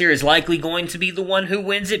this list here is likely going to be the one who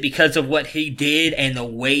wins it because of what he did and the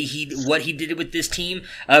way what he did with this team.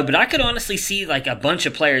 But I could honestly see like a bunch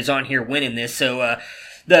of players on here winning this. So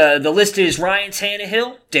the list is Ryan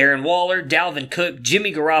Tannehill, Darren Waller, Dalvin Cook,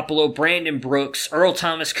 Jimmy Garoppolo, Brandon Brooks, Earl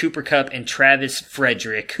Thomas, Cooper Kupp, and Travis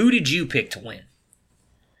Frederick. Who did you pick to win?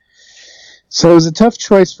 So it was a tough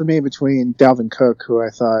choice for me between Dalvin Cook, who I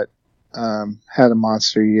thought had a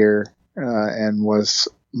monster year, and was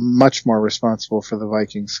much more responsible for the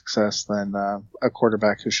Vikings' success than a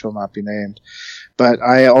quarterback who shall not be named. But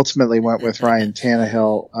I ultimately went with Ryan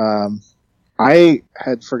Tannehill. I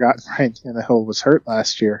had forgotten Ryan Tannehill was hurt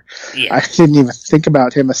last year. Yeah. I didn't even think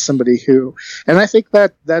about him as somebody who, and I think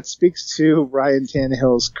that speaks to Ryan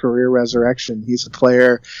Tannehill's career resurrection. He's a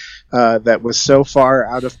player that was so far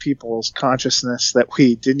out of people's consciousness that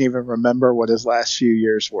we didn't even remember what his last few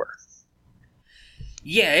years were.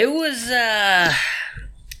 Yeah, it was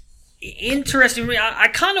interesting. I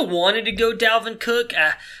kind of wanted to go Dalvin Cook.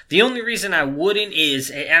 The only reason I wouldn't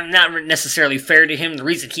is, I'm not necessarily fair to him, the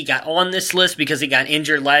reason he got on this list because he got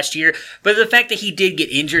injured last year, but the fact that he did get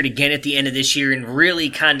injured again at the end of this year and really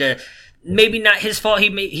kind of, maybe not his fault,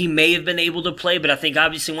 he may have been able to play, but I think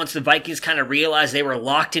obviously once the Vikings kind of realized they were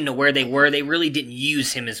locked into where they were, they really didn't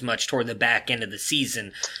use him as much toward the back end of the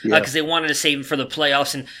season because they wanted to save him for the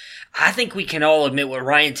playoffs. And I think we can all admit what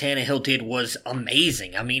Ryan Tannehill did was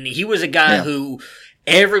amazing. I mean, he was a guy who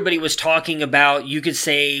everybody was talking about. You could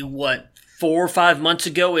say, 4 or 5 months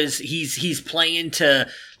ago is he's playing to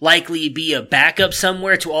likely be a backup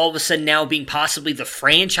somewhere to all of a sudden now being possibly the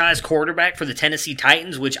franchise quarterback for the Tennessee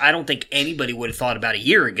Titans, which I don't think anybody would have thought about a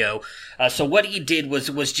year ago. So what he did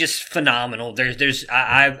was just phenomenal.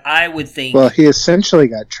 I would think. Well, he essentially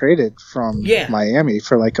got traded from Miami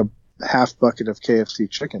for like a half bucket of KFC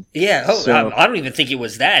chicken. Yeah, I don't even think it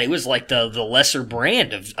was that. It was like the lesser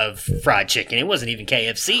brand of fried chicken. It wasn't even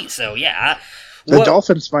KFC. So yeah, the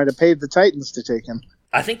Dolphins might have paid the Titans to take him.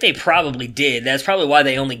 I think they probably did. That's probably why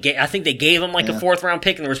they only I think they gave him like a 4th round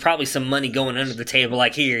pick, and there was probably some money going under the table.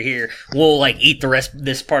 Like here, we'll like eat the rest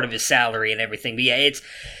this part of his salary and everything. But yeah, it's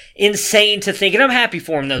insane to think, and I'm happy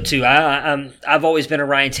for him though too. I've always been a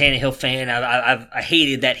Ryan Tannehill fan. I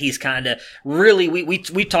hated that he's kind of really.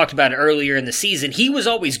 We talked about it earlier in the season. He was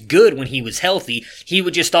always good when he was healthy. He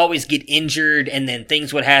would just always get injured, and then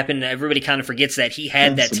things would happen. Everybody kind of forgets that he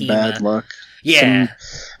had that team. Bad luck. Yeah,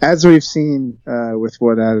 as we've seen with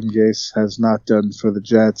what Adam Gase has not done for the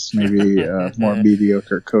Jets, maybe more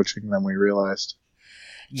mediocre coaching than we realized.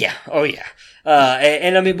 Yeah. Oh, yeah.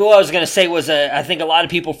 And I mean, what I was going to say was, I think a lot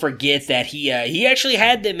of people forget that he actually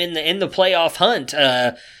had them in the playoff hunt.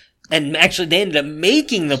 And actually, they ended up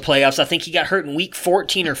making the playoffs. I think he got hurt in week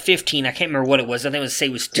 14 or 15. I can't remember what it was. I think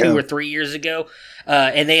it was 2 or 3 years ago.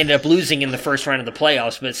 And they ended up losing in the first round of the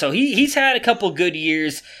playoffs. But so he's had a couple good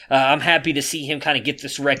years. I'm happy to see him kind of get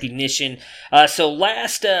this recognition. So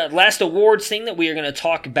last awards thing that we are going to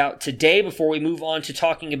talk about today before we move on to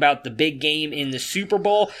talking about the big game in the Super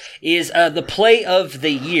Bowl is the play of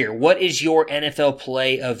the year. What is your NFL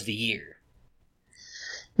play of the year?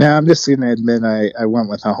 Now, I'm just going to admit I went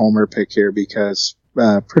with a homer pick here because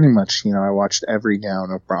pretty much, I watched every down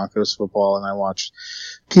of Broncos football, and I watched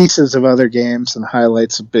pieces of other games and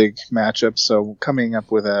highlights of big matchups, so coming up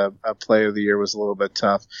with a play of the year was a little bit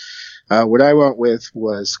tough. What I went with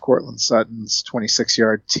was Courtland Sutton's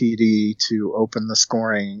 26-yard TD to open the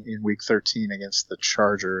scoring in Week 13 against the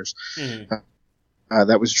Chargers. Mm-hmm.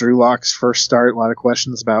 That was Drew Lock's first start. A lot of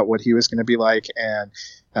questions about what he was going to be like, and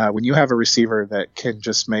when you have a receiver that can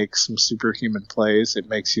just make some superhuman plays, it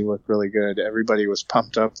makes you look really good. Everybody was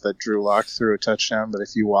pumped up that Drew Lock threw a touchdown, but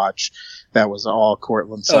if you watch, that was all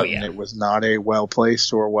Courtland Sutton. Oh, yeah. It was not a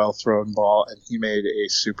well-placed or well-thrown ball, and he made a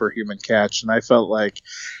superhuman catch. And I felt like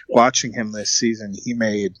watching him this season, he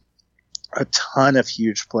made a ton of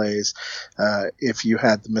huge plays. If you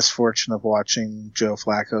had the misfortune of watching Joe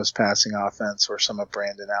Flacco's passing offense or some of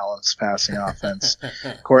Brandon Allen's passing offense,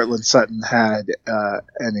 Courtland Sutton had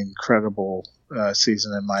an incredible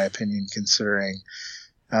season, in my opinion, considering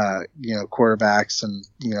quarterbacks and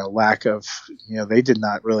lack of they did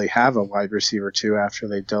not really have a wide receiver too after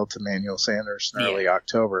they dealt Emmanuel Sanders in early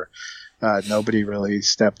October. Nobody really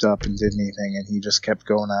stepped up and did anything, and he just kept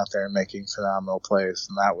going out there and making phenomenal plays,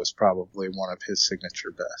 and that was probably one of his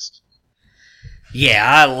signature best. Yeah,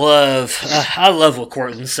 I love what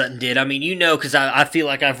Courtland Sutton did. I mean, because I feel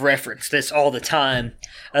like I've referenced this all the time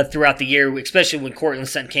throughout the year, especially when Courtland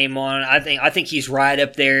Sutton came on. I think he's right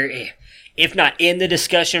up there if not in the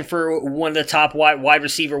discussion for one of the top wide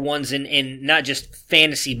receiver ones in not just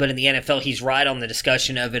fantasy, but in the NFL. He's right on the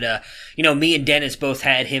discussion of it. Me and Dennis both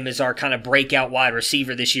had him as our kind of breakout wide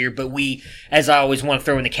receiver this year, but we, as I always want to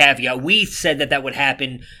throw in the caveat, we said that would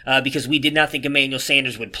happen because we did not think Emmanuel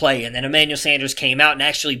Sanders would play, and then Emmanuel Sanders came out and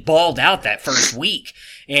actually balled out that first week,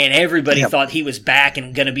 and everybody thought he was back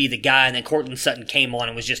and going to be the guy, and then Courtland Sutton came on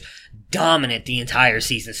and was just dominant the entire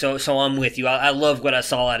season. So I'm with you. I love what I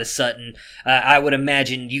saw out of Sutton. I would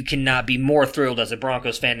imagine you cannot be more thrilled as a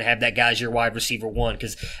Broncos fan to have that guy as your wide receiver one,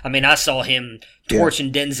 because, I saw him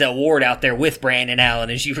torching Denzel Ward out there with Brandon Allen,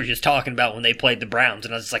 as you were just talking about when they played the Browns,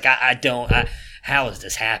 and I was like, how is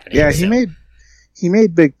this happening? Yeah, he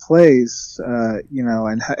made big plays,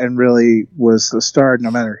 and really was the star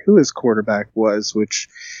no matter who his quarterback was, which,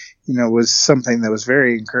 was something that was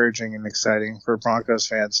very encouraging and exciting for Broncos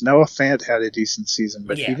fans. Noah Fant had a decent season,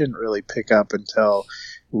 but he didn't really pick up until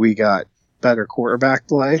we got better quarterback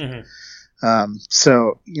play. Mm-hmm.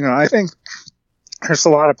 I think there's a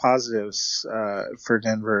lot of positives for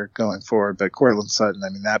Denver going forward, but Courtland Sutton,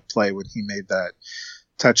 that play when he made that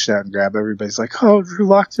touchdown grab, everybody's like, oh, Drew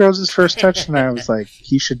Lock throws his first touchdown. I was like,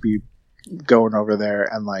 he should be going over there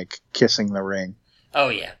and kissing the ring. Oh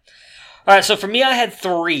yeah. All right, so for me, I had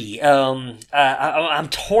 3. I'm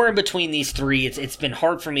torn between these 3. It's been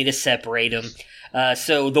hard for me to separate them.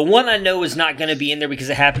 So the one I know is not going to be in there because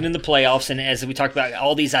it happened in the playoffs, and as we talked about,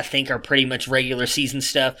 all these I think are pretty much regular season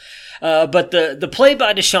stuff. But the play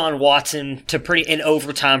by Deshaun Watson in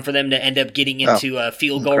overtime for them to end up getting into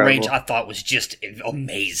field goal range, I thought was just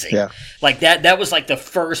amazing. Yeah. That was the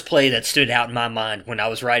first play that stood out in my mind when I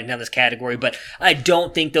was writing down this category, but I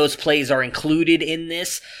don't think those plays are included in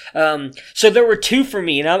this. So there were 2 for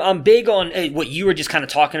me, and I'm big on what you were just kind of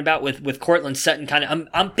talking about with Courtland Sutton.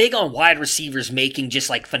 I'm big on wide receivers making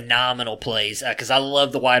just phenomenal plays, because I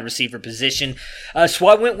love the wide receiver position. So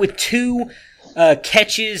I went with 2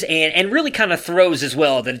 catches and really kind of throws as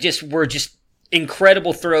well that were just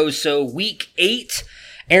incredible throws. So week 8,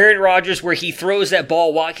 Aaron Rodgers, where he throws that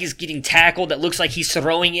ball while he's getting tackled, that looks like he's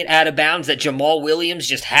throwing it out of bounds, that Jamal Williams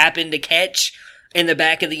just happened to catch in the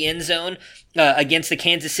back of the end zone against the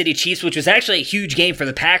Kansas City Chiefs, which was actually a huge game for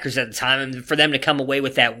the Packers at the time, and for them to come away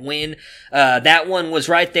with that win. That one was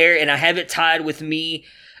right there, and I have it tied with me.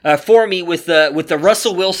 For me, with the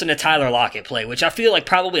Russell Wilson to Tyler Lockett play, which I feel like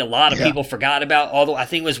probably a lot of people forgot about, although I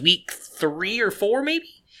think it was week 3 or 4 maybe?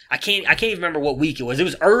 I can't even remember what week it was. It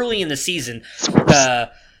was early in the season.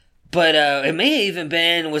 But it may have even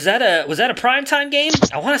been, was that a primetime game?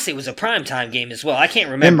 I want to say it was a primetime game as well. I can't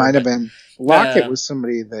remember. It might have been. Lockett was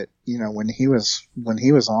somebody that, when he was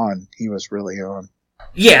on, he was really on.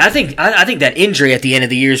 Yeah, I think that injury at the end of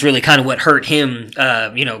the year is really kind of what hurt him,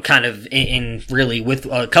 kind of in really with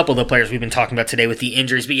a couple of the players we've been talking about today with the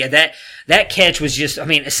injuries. But yeah, that catch was just,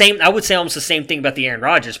 I would say almost the same thing about the Aaron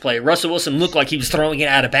Rodgers play. Russell Wilson looked like he was throwing it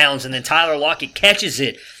out of bounds, and then Tyler Lockett catches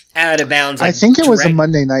it out of bounds. I think it was a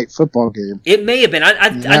Monday Night Football game. It may have been. I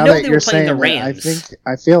know they were playing the Rams.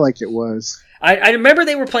 I feel like it was. I remember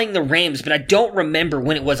they were playing the Rams, but I don't remember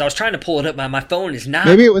when it was. I was trying to pull it up. My phone is not.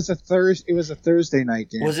 Maybe it was a Thursday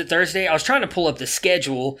night game. Was it Thursday? I was trying to pull up the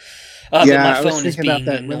schedule. But my phone is being about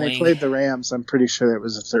that. Annoying. When they played the Rams, I'm pretty sure it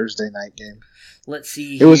was a Thursday night game. Let's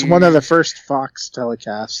see. It was one of the first Fox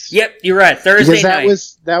telecasts. Yep, you're right. Thursday night.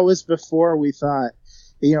 That was before we thought,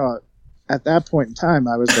 at that point in time,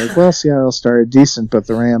 I was like, well, Seattle started decent, but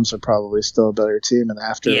the Rams are probably still a better team. And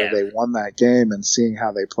after they won that game and seeing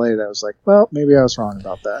how they played, I was like, well, maybe I was wrong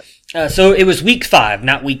about that. So it was week 5,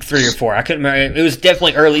 not week 3 or 4. I couldn't remember. It was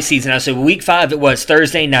definitely early season. So week 5, it was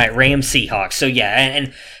Thursday night, Rams Seahawks. So yeah,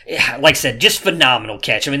 and like I said, just phenomenal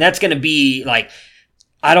catch. That's going to be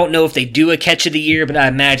I don't know if they do a catch of the year, but I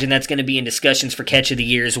imagine that's going to be in discussions for catch of the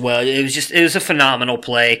year as well. It was a phenomenal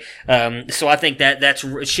play. So I think that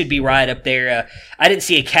should be right up there. I didn't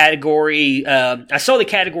see a category. I saw the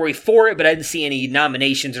category for it, but I didn't see any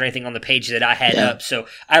nominations or anything on the page that I had up. So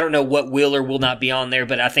I don't know what will or will not be on there,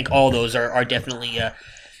 but I think all those are definitely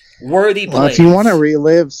worthy plays. Well, if you want to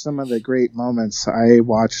relive some of the great moments, I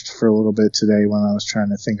watched for a little bit today when I was trying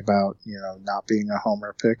to think about, not being a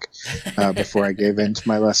homer pick before I gave in to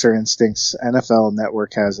my lesser instincts. NFL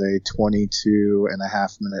Network has a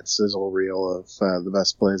 22.5-minute sizzle reel of the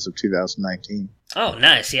best plays of 2019. Oh,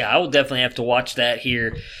 nice. Yeah, I will definitely have to watch that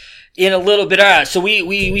here in a little bit. All right, so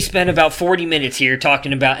we spent about 40 minutes here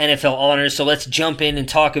talking about NFL honors, so let's jump in and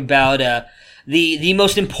talk about the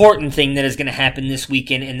most important thing that is going to happen this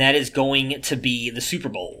weekend, and that is going to be the Super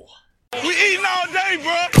Bowl. We eating all day,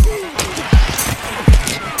 bro.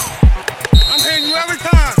 I'm hitting you every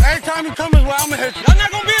time. Every time you come as well, I'm going to hit you. I'm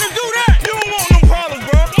not going to be able to do that. You don't want no problems,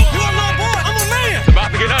 bro. You a little boy.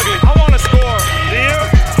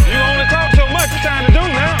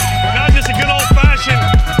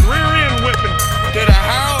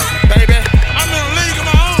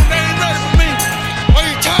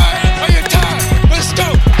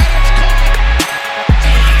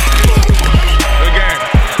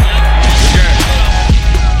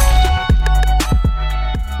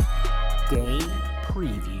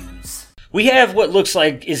 We have what looks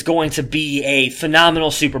like is going to be a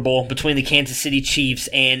phenomenal Super Bowl between the Kansas City Chiefs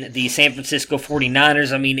and the San Francisco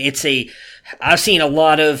 49ers. I mean, I've seen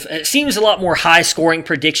it seems a lot more high scoring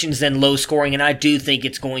predictions than low scoring, and I do think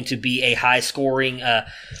it's going to be a high scoring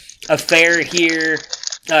affair here.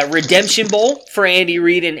 Redemption Bowl for Andy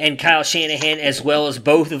Reid and Kyle Shanahan, as well as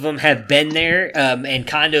both of them have been there, and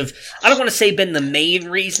kind of, I don't want to say been the main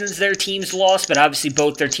reasons their teams lost, but obviously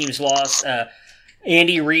both their teams lost.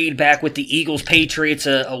 Andy Reid back with the Eagles Patriots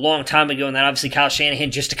a long time ago, and then obviously Kyle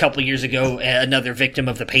Shanahan just a couple years ago, another victim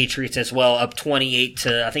of the Patriots as well, up 28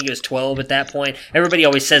 to, I think it was 12 at that point. Everybody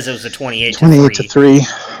always says it was a 28 to 3.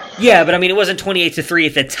 Yeah, but I mean, it wasn't 28-3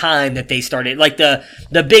 at the time that they started. Like the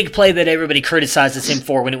big play that everybody criticizes him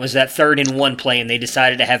for when it was that 3rd and 1 play, and they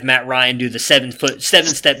decided to have Matt Ryan do the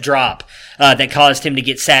 7-step drop that caused him to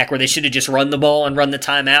get sacked, where they should have just run the ball and run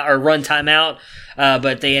timeout.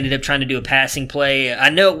 But they ended up trying to do a passing play. I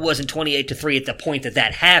know it wasn't 28-3 at the point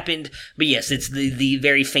that happened, but yes, it's the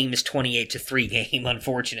very famous 28-3 game,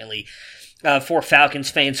 unfortunately, for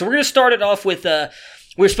Falcons fans. So we're going to start it off with.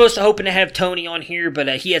 We're supposed to hoping to have Tony on here, but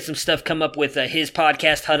he had some stuff come up with his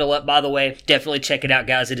podcast, Huddle Up, by the way. Definitely check it out,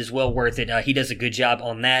 guys. It is well worth it. He does a good job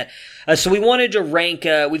on that. So we wanted to rank,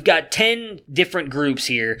 we've got 10 different groups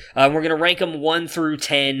here. We're going to rank them 1 through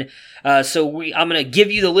 10. I'm going to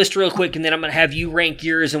give you the list real quick, and then I'm going to have you rank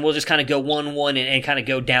yours, and we'll just kind of go 1-1 and kind of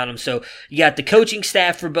go down them. So you got the coaching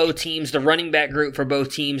staff for both teams, the running back group for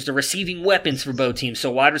both teams, the receiving weapons for both teams,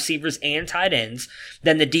 so wide receivers and tight ends,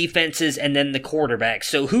 then the defenses, and then the quarterbacks.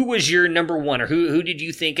 So who was your number 1, or who did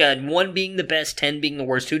you think, 1 being the best, 10 being the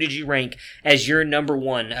worst, who did you rank as your number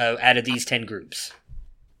 1 out of these 10 groups?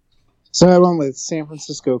 So I went with San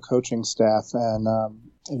Francisco coaching staff, and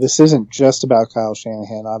this isn't just about Kyle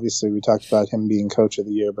Shanahan. Obviously, we talked about him being coach of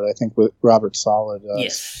the year, but I think with Robert Saleh,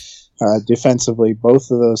 defensively,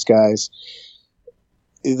 both of those guys,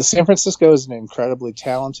 the San Francisco is an incredibly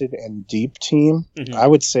talented and deep team. Mm-hmm. I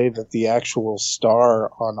would say that the actual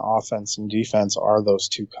star on offense and defense are those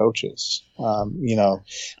two coaches.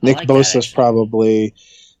 Nick Bosa is probably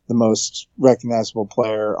the most recognizable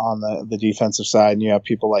player on the defensive side, and you have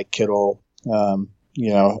people like Kittle,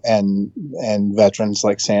 and veterans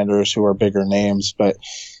like Sanders who are bigger names. But,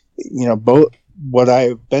 what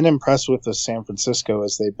I've been impressed with San Francisco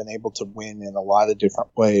is they've been able to win in a lot of different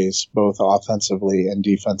ways, both offensively and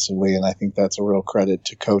defensively. And I think that's a real credit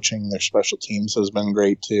to coaching. Their special teams has been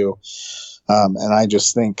great too. And I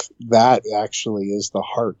just think that actually is the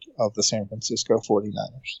heart of the San Francisco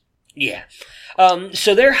 49ers. Yeah.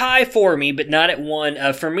 So they're high for me, but not at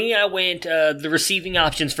 1. For me, I went the receiving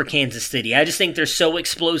options for Kansas City. I just think they're so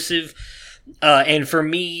explosive. And for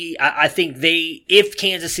me, I think if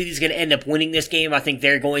Kansas City's going to end up winning this game, I think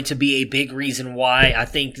they're going to be a big reason why. I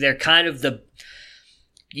think they're kind of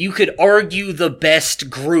you could argue the best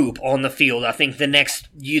group on the field. I think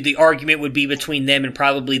the argument would be between them and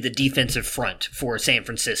probably the defensive front for San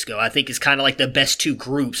Francisco. I think it's kind of like the best 2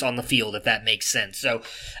 groups on the field, if that makes sense. So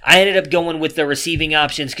I ended up going with the receiving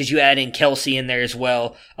options because you add in Kelsey in there as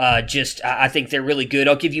well. I think they're really good.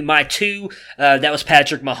 I'll give you my 2. That was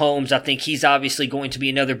Patrick Mahomes. I think he's obviously going to be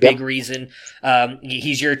another big reason.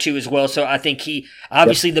 He's your 2 as well. So I think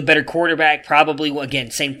the better quarterback, probably,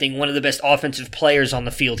 again, same thing, one of the best offensive players on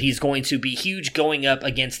the field. He's going to be huge going up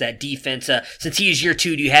against that defense. Since he is your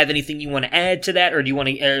 2, do you have anything you want to add to that, or do you want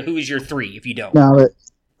to? Who is your 3 if you don't? No,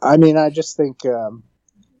 I just think to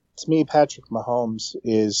me, Patrick Mahomes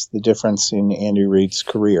is the difference in Andy Reid's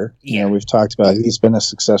career. Yeah. We've talked about it. He's been a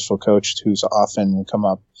successful coach who's often come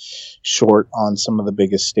up short on some of the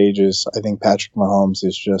biggest stages. I think Patrick Mahomes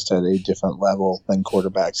is just at a different level than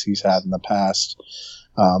quarterbacks he's had in the past.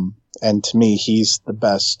 And to me, he's the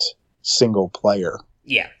best single player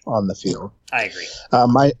on the field. I agree.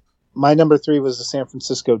 My number 3 was the San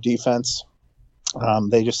Francisco defense.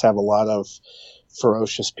 They just have a lot of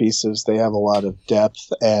ferocious pieces. They have a lot of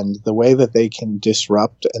depth, and the way that they can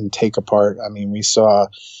disrupt and take apart. I mean, we saw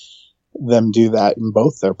them do that in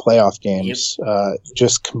both their playoff games,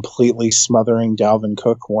 just completely smothering Dalvin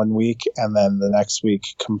Cook one week, and then the next week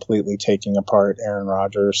completely taking apart Aaron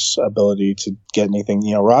Rodgers' ability to get anything.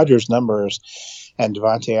 Rodgers' numbers and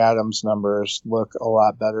Devontae Adams' numbers look a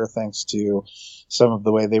lot better thanks to some of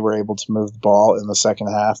the way they were able to move the ball in the second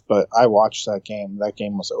half. But I watched that game. That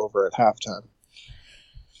game was over at halftime.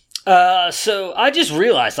 So I just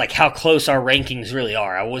realized how close our rankings really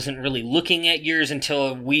are. I wasn't really looking at yours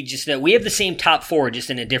until we have the same top 4,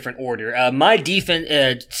 just in a different order. My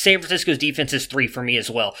defense, San Francisco's defense is 3 for me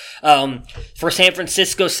as well. For San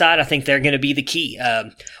Francisco's side, I think they're going to be the key.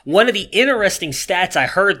 One of the interesting stats I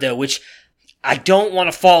heard though, which I don't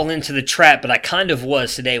want to fall into the trap, but I kind of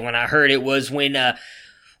was today when I heard it was when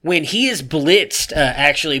he is blitzed,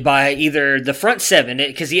 actually by either the front seven,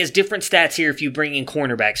 because he has different stats here if you bring in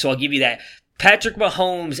cornerback. So I'll give you that. Patrick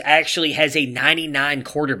Mahomes actually has a 99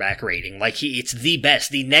 quarterback rating. Like it's the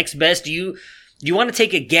best, the next best. You want to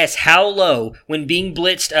take a guess how low when being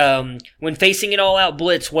blitzed, when facing an all-out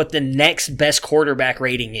blitz, what the next best quarterback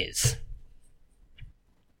rating is?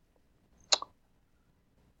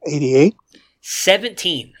 88?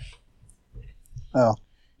 17. Oh.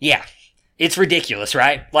 Yeah. It's ridiculous,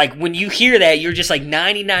 right? Like, when you hear that, you're just like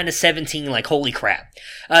 99 to 17, like, holy crap.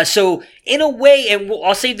 So, in a way, and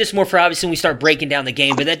I'll save this more for obviously when we start breaking down the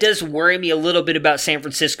game, but that does worry me a little bit about San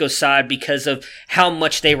Francisco's side because of how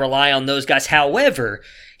much they rely on those guys. However,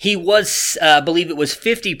 he was, I believe it was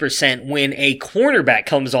 50% when a cornerback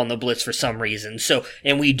comes on the blitz for some reason. So,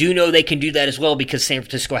 and we do know they can do that as well because San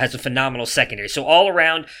Francisco has a phenomenal secondary. So all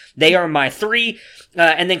around, they are my 3.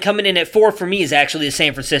 And then coming in at 4 for me is actually the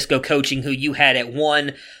San Francisco coaching, who you had at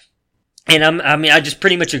 1. And I just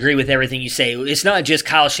pretty much agree with everything you say. It's not just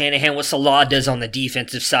Kyle Shanahan. What Salah does on the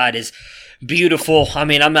defensive side is beautiful. I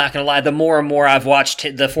mean, I'm not going to lie. The more and more I've watched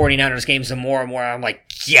the 49ers games, the more and more I'm like,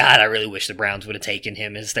 God, I really wish the Browns would have taken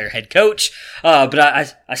him as their head coach. But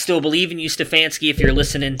I still believe in you, Stefanski. If you're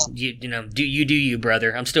listening, do you,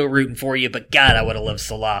 brother. I'm still rooting for you, but God, I would have loved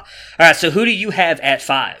Salah. All right, so who do you have at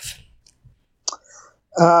 5?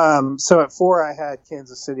 So at 4, I had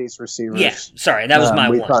Kansas City's receivers. Yeah, sorry, that was my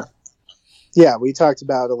 1. We talked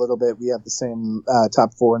about it a little bit. We have the same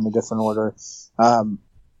top 4 in a different order.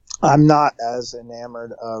 I'm not as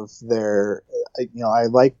enamored of their, I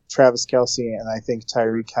like Travis Kelce, and I think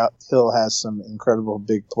Tyreek Hill has some incredible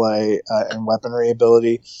big play and weaponry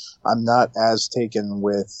ability. I'm not as taken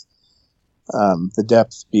with the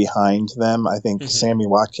depth behind them. I think Sammy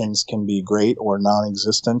Watkins can be great or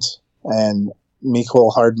non-existent, and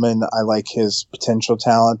Mecole Hardman, I like his potential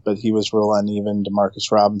talent, but he was real uneven.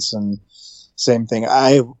 Demarcus Robinson, same thing.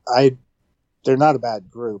 They're not a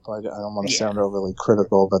bad group. I don't want to sound overly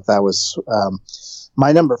critical, but that was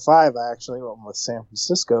my number 5. I actually went with San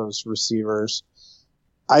Francisco's receivers.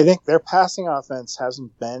 I think their passing offense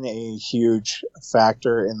hasn't been a huge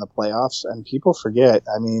factor in the playoffs, and people forget.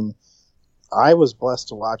 I mean, I was blessed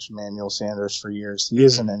to watch Emmanuel Sanders for years. He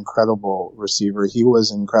is an incredible receiver. He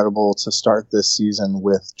was incredible to start this season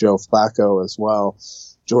with Joe Flacco as well.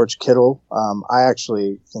 George Kittle, I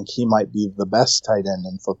actually think he might be the best tight end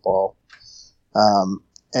in football.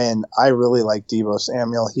 And I really like Deebo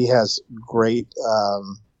Samuel. He has great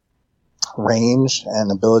range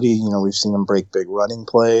and ability. We've seen him break big running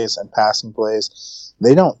plays and passing plays.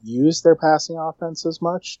 They don't use their passing offense as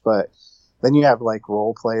much, but then you have like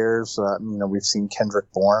role players. We've seen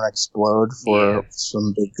Kendrick Bourne explode for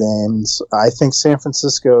some big games. I think San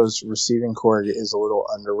Francisco's receiving core is a little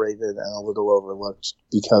underrated and a little overlooked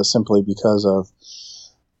because of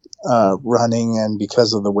running and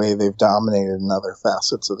because of the way they've dominated in other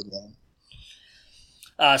facets of the game.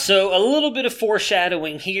 So a little bit of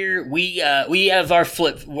foreshadowing here. We have our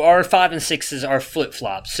 5 and 6 is our flip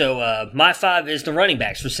flop. So my 5 is the running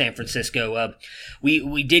backs for San Francisco.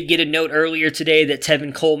 We did get a note earlier today that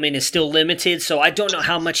Tevin Coleman is still limited, so I don't know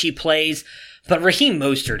how much he plays. But Raheem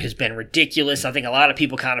Mostert has been ridiculous. I think a lot of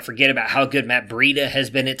people kind of forget about how good Matt Breida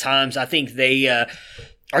has been at times. I think they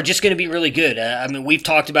are just going to be really good. We've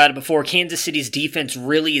talked about it before. Kansas City's defense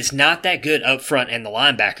really is not that good up front and the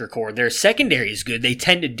linebacker core. Their secondary is good. They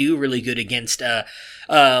tend to do really good against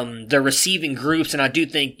the receiving groups, and I do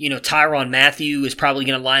think, Tyrann Mathieu is probably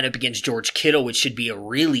going to line up against George Kittle, which should be a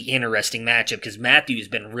really interesting matchup because Mathieu has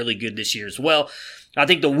been really good this year as well. I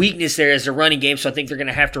think the weakness there is the running game, so I think they're going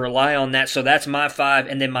to have to rely on that. So that's my 5.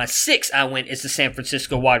 And then my 6 is the San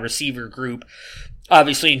Francisco wide receiver group.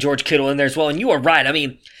 Obviously, and George Kittle in there as well. And you are right. I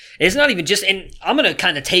mean, it's not even just, and I'm going to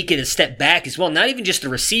kind of take it a step back as well. Not even just the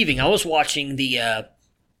receiving. I was watching the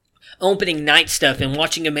opening night stuff and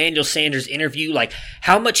watching Emmanuel Sanders interview, like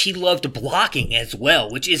how much he loved blocking as well,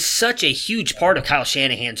 which is such a huge part of Kyle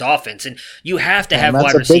Shanahan's offense. And you have to have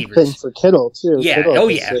wide receivers. That's a big thing for Kittle, too. Yeah. Kittle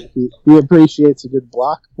he appreciates a good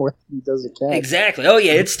block more than he does a catch. Exactly. Oh,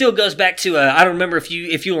 yeah. It still goes back to, I don't remember if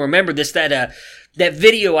you'll remember this, that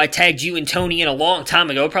video I tagged you and Tony in a long time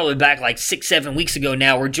ago, probably back like 6-7 weeks ago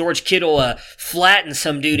now, where George Kittle flattened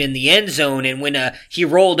some dude in the end zone, and when he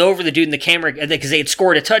rolled over the dude in the camera because they had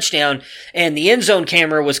scored a touchdown, and the end zone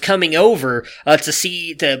camera was coming over to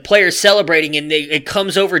see the players celebrating, and it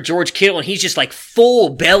comes over George Kittle, and he's just like full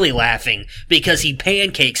belly laughing because he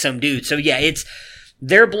pancaked some dude. So yeah,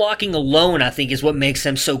 their blocking alone, I think, is what makes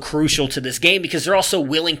them so crucial to this game because they're also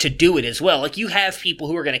willing to do it as well. Like, you have people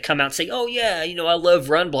who are going to come out and say, oh, yeah, I love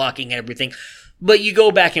run blocking and everything. But you go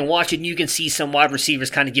back and watch it, and you can see some wide receivers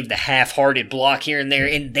kind of give the half-hearted block here and there,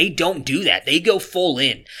 and they don't do that. They go full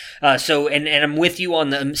in. And I'm with you on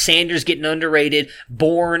the Sanders getting underrated.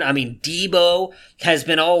 Bourne, Debo has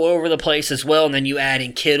been all over the place as well, and then you add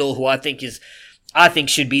in Kittle, who I think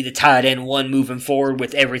should be the tight end one moving forward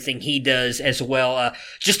with everything he does as well.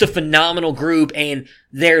 Just a phenomenal group, and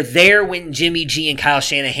they're there when Jimmy G and Kyle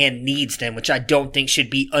Shanahan needs them, which I don't think should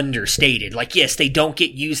be understated. Like, yes, they don't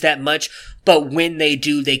get used that much, but when they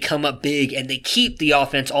do, they come up big, and they keep the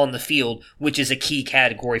offense on the field, which is a key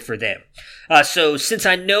category for them. So since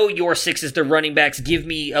I know your 6 is the running backs, give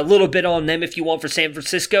me a little bit on them if you want for San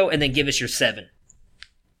Francisco, and then give us your 7.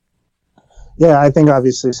 Yeah, I think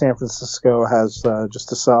obviously San Francisco has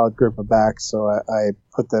just a solid group of backs, so I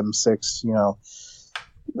put them 6.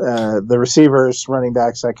 The receivers, running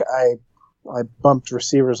backs, I bumped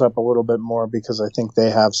receivers up a little bit more because I think they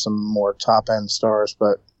have some more top-end stars,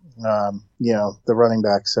 but, the running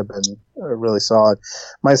backs have been really solid.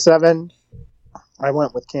 My 7, I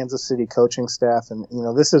went with Kansas City coaching staff, and,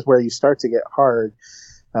 this is where you start to get hard.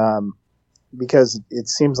 Because it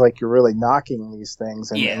seems like you're really knocking these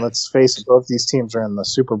things. And let's face it, both these teams are in the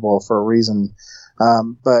Super Bowl for a reason.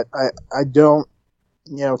 But I don't,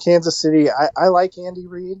 Kansas City, I like Andy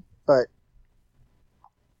Reid, but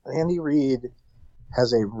Andy Reid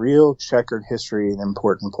has a real checkered history in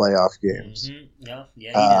important playoff games. Mm-hmm. Yeah,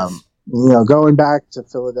 he does. Going back to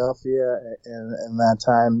Philadelphia and that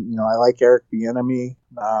time, I like Eric Bieniemy,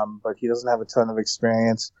 but he doesn't have a ton of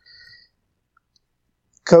experience.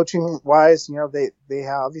 Coaching wise, they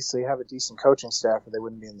obviously have a decent coaching staff, or they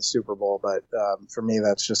wouldn't be in the Super Bowl. But for me,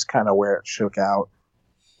 that's just kind of where it shook out.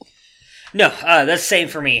 No, that's the same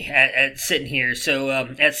for me at sitting here. So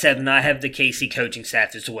at 7, I have the KC coaching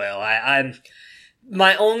staff as well. I'm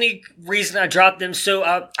my only reason I dropped them.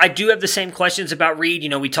 So I do have the same questions about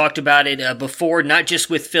Reid. We talked about it before, not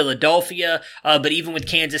just with Philadelphia, but even with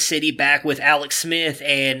Kansas City, back with Alex Smith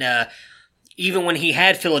and. Even when he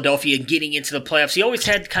had Philadelphia getting into the playoffs, he always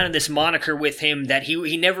had kind of this moniker with him that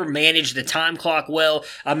he never managed the time clock well.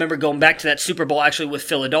 I remember going back to that Super Bowl actually with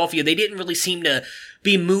Philadelphia. They didn't really seem to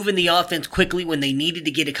be moving the offense quickly when they needed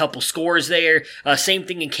to get a couple scores there. Same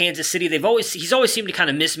thing in Kansas City. He's always seemed to kind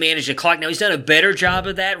of mismanage the clock. Now he's done a better job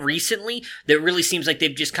of that recently. That really seems like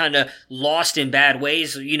they've just kind of lost in bad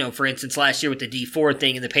ways. For instance, last year with the D4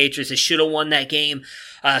 thing and the Patriots, they should have won that game.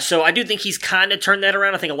 So I do think he's kind of turned that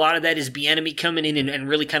around. I think a lot of that is Bieniemy coming in and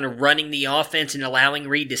really kind of running the offense and allowing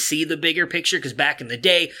Reid to see the bigger picture. Because back in the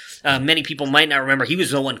day, many people might not remember, he was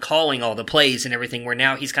the one calling all the plays and everything, where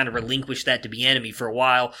now he's kind of relinquished that to Bieniemy for a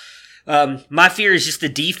while. My fear is just the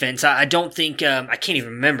defense. I don't think, I can't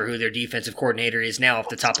even remember who their defensive coordinator is now off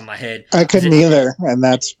the top of my head. I couldn't either, and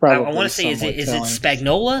that's probably I want to say, is it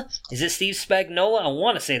Spagnuolo? Is it Steve Spagnuolo? I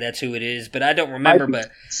want to say that's who it is, but I don't remember.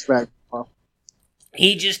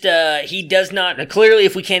 He just, he does not, clearly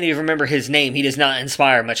if we can't even remember his name, he does not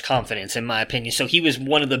inspire much confidence in my opinion. So he was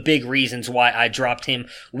one of the big reasons why I dropped him.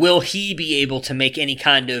 Will he be able to make any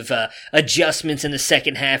kind of, adjustments in the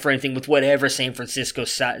second half or anything with whatever San Francisco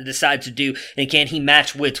decides to do? And can he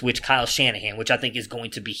match wits with Kyle Shanahan, which I think is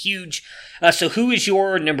going to be huge. So who is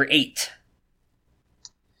your number 8?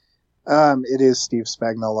 It is Steve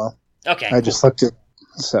Spagnuolo. Okay. I just looked at,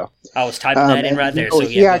 so. I was typing that in right there, so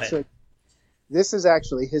yeah, go ahead. This is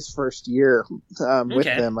actually his first year with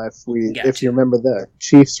them. If you remember, the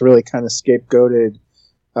Chiefs really kind of scapegoated.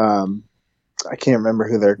 I can't remember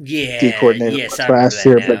who their D coordinator was last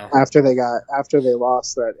year, but after they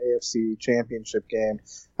lost that AFC Championship game,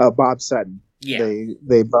 Bob Sutton. Yeah.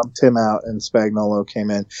 They bumped him out and Spagnuolo came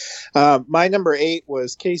in. My number 8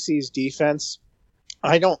 was KC's defense.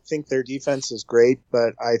 I don't think their defense is great,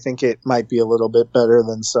 but I think it might be a little bit better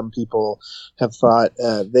than some people have thought.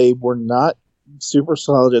 They were not super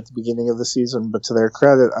solid at the beginning of the season, but to their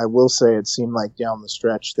credit, I will say it seemed like down the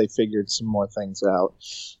stretch they figured some more things out.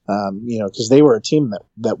 Because they were a team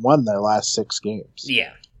that won their last 6 games.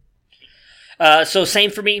 Yeah. So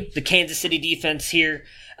same for me, the Kansas City defense here.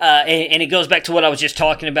 And it goes back to what I was just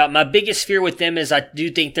talking about. My biggest fear with them is I do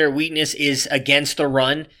think their weakness is against the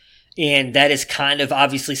run. And that is kind of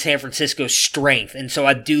obviously San Francisco's strength. And so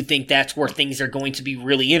I do think that's where things are going to be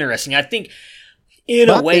really interesting. I think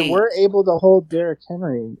a way, they were able to hold Derrick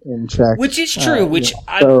Henry in check, which is true.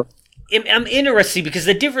 I'm interested because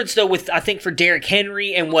the difference, though, with I think for Derrick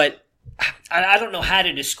Henry and what I don't know how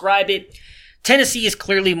to describe it. Tennessee is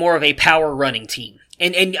clearly more of a power running team,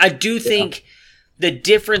 and I do think The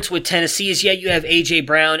difference with Tennessee is, you have A.J.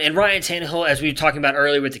 Brown and Ryan Tannehill, as we were talking about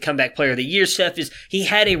earlier with the comeback player of the year stuff, is he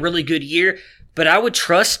had a really good year, but I would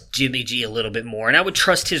trust Jimmy G a little bit more, and I would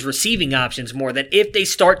trust his receiving options more, that if they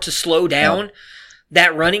start to slow down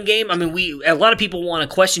that running game, I mean, a lot of people want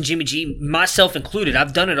to question Jimmy G, myself included.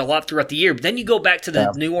 I've done it a lot throughout the year, but then you go back to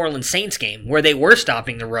the New Orleans Saints game where they were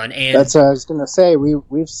stopping the run. And that's what I was going to say.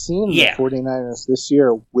 We've seen the 49ers this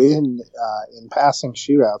year win in passing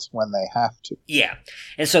shootouts when they have to. Yeah,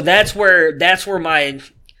 and so that's where my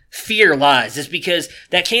fear lies, is because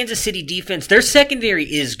that Kansas City defense, their secondary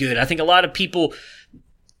is good. I think a lot of people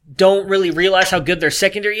don't really realize how good their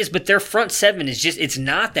secondary is, but their front seven is it's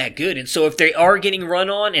not that good. And so if they are getting run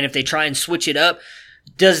on, and if they try and switch it up,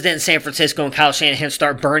 does then San Francisco and Kyle Shanahan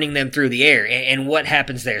start burning them through the air? And what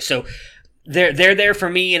happens there? So they're there for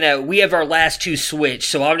me, and we have our last two switch.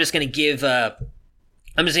 So I'm just going to give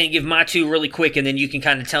my two really quick, and then you can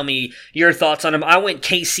kind of tell me your thoughts on them. I went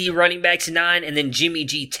KC running backs 9, and then Jimmy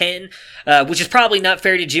G 10, which is probably not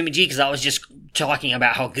fair to Jimmy G because I was just talking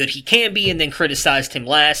about how good he can be and then criticized him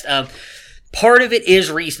last. Part of it is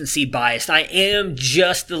recency bias. I am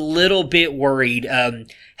just a little bit worried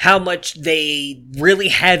how much they really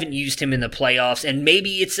haven't used him in the playoffs, and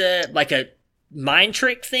maybe it's a mind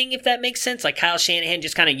trick thing, if that makes sense. Like Kyle Shanahan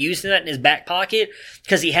just kind of using that in his back pocket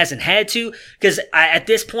because he hasn't had to. Because at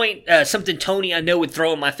this point, something Tony I know would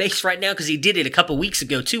throw in my face right now, because he did it a couple weeks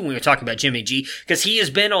ago too when we were talking about Jimmy G, because he has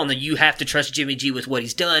been on the you have to trust Jimmy G with what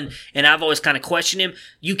he's done, and I've always kind of questioned him.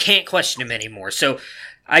 You can't question him anymore. So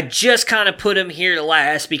I just kind of put him here to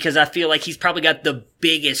last because I feel like he's probably got the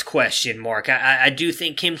biggest question mark. I do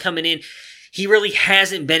think him coming in, he really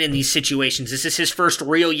hasn't been in these situations. This is his first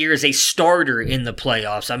real year as a starter in the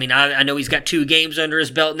playoffs. I mean, I know he's got 2 games under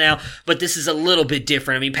his belt now, but this is a little bit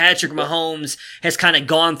different. I mean, Patrick Mahomes has kind of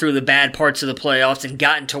gone through the bad parts of the playoffs and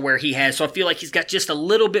gotten to where he has, so I feel like he's got just a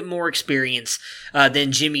little bit more experience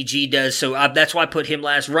than Jimmy G does, so that's why I put him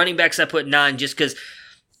last. Running backs, I put 9 just because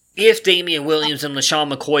if Damian Williams and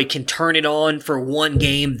LaShawn McCoy can turn it on for one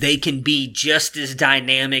game, they can be just as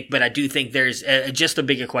dynamic, but I do think there's just a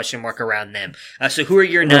bigger question mark around them. So who are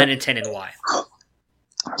your 9 and 10 and why?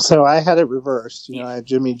 So I had it reversed. I had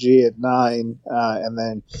Jimmy G at 9, and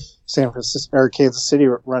then San Francisco or Kansas City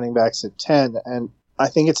running backs at 10. And I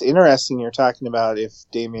think it's interesting you're talking about if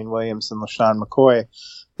Damian Williams and LaShawn McCoy.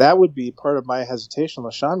 That would be part of my hesitation.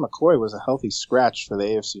 LaShawn McCoy was a healthy scratch for the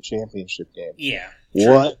AFC Championship game. Yeah.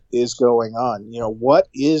 What is going on? What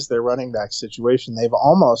is their running back situation? They've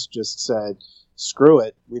almost just said, screw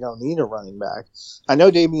it, we don't need a running back. I know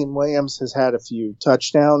Damian Williams has had a few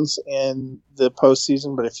touchdowns in the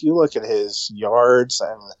postseason, but if you look at his yards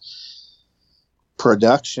and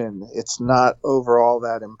production, it's not overall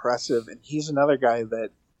that impressive. And he's another guy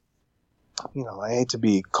that, I hate to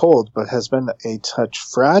be cold, but has been a touch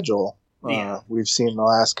fragile. Yeah. We've seen the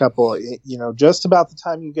last couple, just about the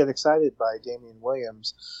time you get excited by Damian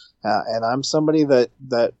Williams. And I'm somebody that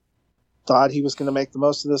thought he was going to make the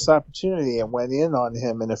most of this opportunity and went in on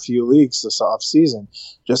him in a few leagues this offseason.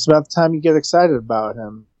 Just about the time you get excited about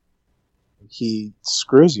him, he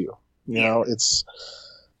screws you.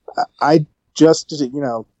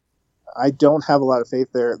 I don't have a lot of faith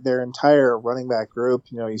there. Their entire running back group,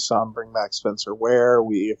 you saw him bring back Spencer Ware.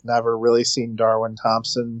 We've never really seen Darwin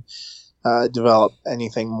Thompson develop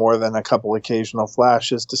anything more than a couple occasional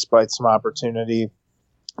flashes, despite some opportunity.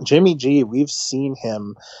 Jimmy G, we've seen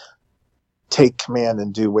him take command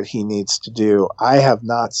and do what he needs to do. I have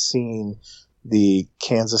not seen the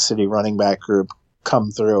Kansas City running back group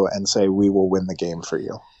come through and say, we will win the game for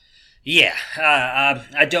you. Yeah,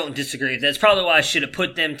 I don't disagree. That's probably why I should have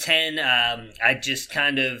put them 10. I just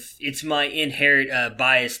it's my inherent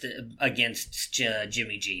bias against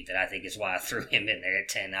Jimmy G that I think is why I threw him in there at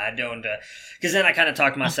 10. I don't, because then I kind of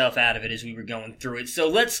talked myself out of it as we were going through it. So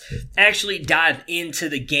let's actually dive into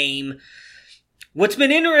the game. What's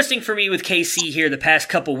been interesting for me with KC here the past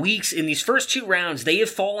couple weeks, in these first 2 rounds, they have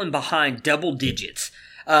fallen behind double digits.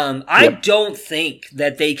 I don't think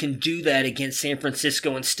that they can do that against San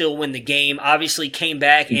Francisco and still win the game. Obviously came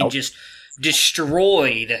back and just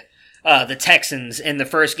destroyed the Texans in the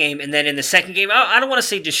first game, and then in the second game, I don't want to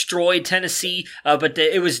say destroyed Tennessee, but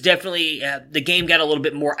it was definitely the game got a little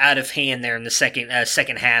bit more out of hand there in the second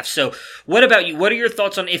half. So, what about you? What are your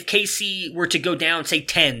thoughts on if KC were to go down, say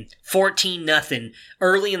 14-0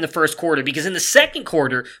 early in the first quarter? Because in the second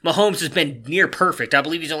quarter, Mahomes has been near perfect. I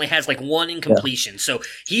believe he only has 1 incompletion. So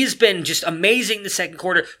he's been just amazing the second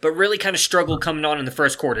quarter, but really kind of struggled coming on in the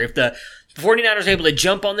first quarter. If the 49ers are able to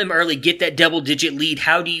jump on them early, get that double-digit lead,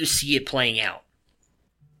 how do you see it playing out?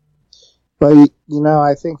 But,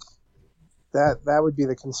 I think That would be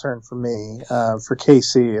the concern for me. For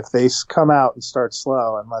KC, if they come out and start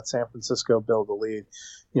slow and let San Francisco build a lead,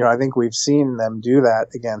 I think we've seen them do that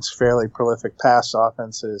against fairly prolific pass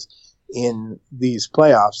offenses in these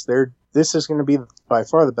playoffs. This is going to be by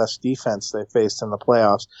far the best defense they faced in the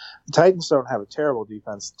playoffs. The Titans don't have a terrible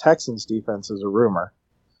defense. The Texans' defense is a rumor.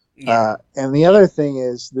 Yeah. And the other thing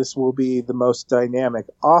is this will be the most dynamic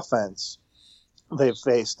offense they've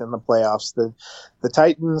faced in the playoffs. The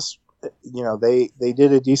Titans, they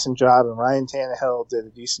did a decent job, and Ryan Tannehill did a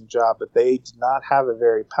decent job, but they did not have a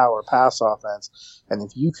very power pass offense. And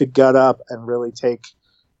if you could gut up and really take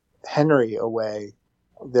Henry away,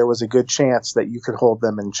 there was a good chance that you could hold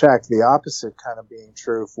them in check. The opposite kind of being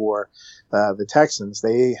true for the Texans.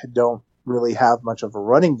 They don't really have much of a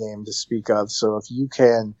running game to speak of. So if you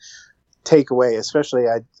can take away, especially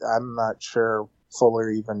I'm not sure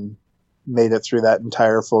Fuller even made it through that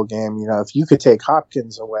entire full game. If you could take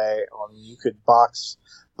Hopkins away, you could box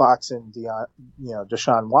in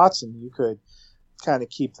Deshaun Watson, you could kind of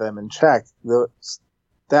keep them in check.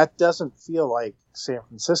 That doesn't feel like San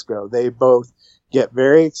Francisco. They both get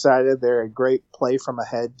very excited. They're a great play from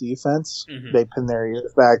ahead defense. Mm-hmm. They pin their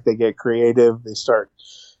ears back. They get creative. They start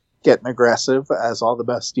getting aggressive, as all the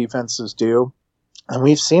best defenses do. And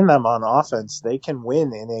we've seen them on offense. They can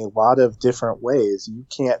win in a lot of different ways. You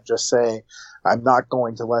can't just say, I'm not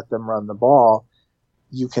going to let them run the ball.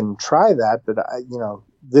 You can try that, but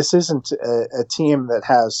this isn't a team that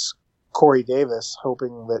has Corey Davis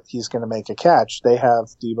hoping that he's going to make a catch. They have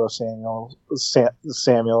Deebo Samuels,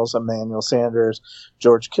 Emmanuel Sanders,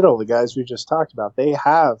 George Kittle, the guys we just talked about. They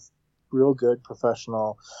have real good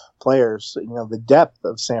professional players. The depth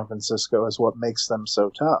of San Francisco is what makes them so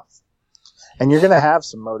tough. And you're going to have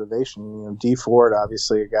some motivation. Dee Ford,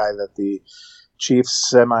 obviously a guy that the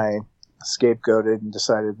Chiefs scapegoated and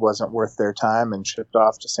decided wasn't worth their time and shipped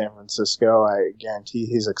off to San Francisco. I guarantee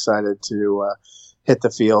he's excited to hit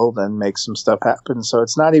the field and make some stuff happen. So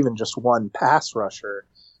it's not even just one pass rusher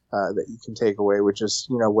that you can take away, which is,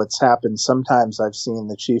 what's happened. Sometimes I've seen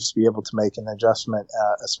the Chiefs be able to make an adjustment,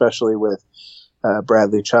 especially with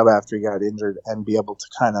Bradley Chubb after he got injured, and be able to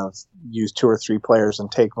kind of use 2 or 3 players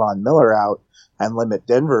and take Von Miller out and limit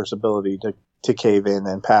Denver's ability to cave in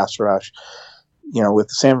and pass rush. With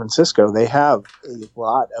San Francisco, they have a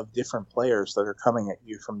lot of different players that are coming at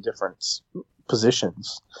you from different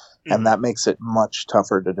positions, and that makes it much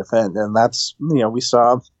tougher to defend. And that's, we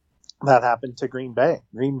saw that happen to Green Bay.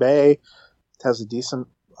 Green Bay has a decent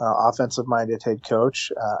offensive-minded head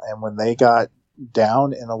coach, and when they got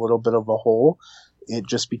down in a little bit of a hole, it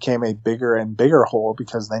just became a bigger and bigger hole,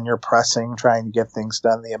 because then you're pressing, trying to get things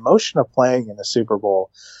done. The emotion of playing in a Super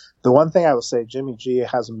Bowl. The one thing I will say, Jimmy G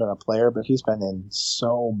hasn't been a player, but he's been in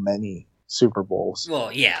so many Super Bowls.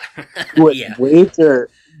 Well, yeah. Yeah.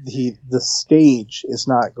 The stage is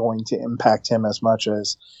not going to impact him as much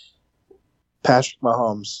as Patrick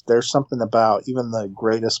Mahomes. There's something about even the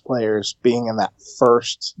greatest players being in that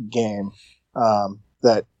first game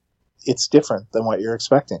that it's different than what you're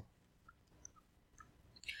expecting.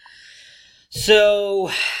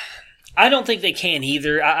 So, I don't think they can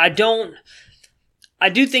either. I do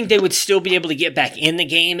think they would still be able to get back in the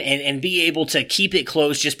game and be able to keep it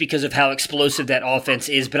close just because of how explosive that offense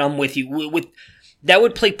is, but I'm with you. That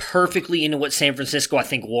would play perfectly into what San Francisco, I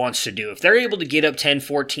think, wants to do. If they're able to get up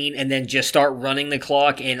 10-14 and then just start running the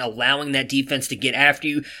clock and allowing that defense to get after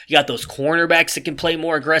you, you got those cornerbacks that can play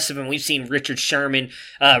more aggressive, and we've seen Richard Sherman,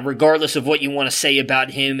 regardless of what you want to say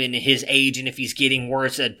about him and his age and if he's getting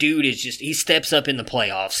worse, a dude is just, he steps up in the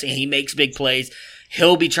playoffs and he makes big plays.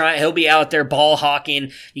 He'll be out there ball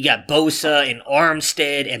hawking. You got Bosa and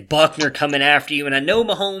Armstead and Buckner coming after you, and I know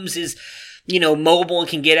Mahomes is, mobile and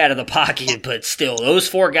can get out of the pocket, but still, those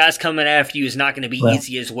 4 guys coming after you is not going to be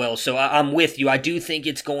easy as well. So I'm with you. I do think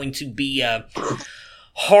it's going to be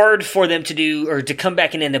hard for them to do, or to come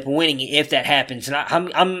back and end up winning if that happens. And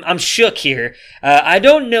I'm shook here. I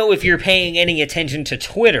don't know if you're paying any attention to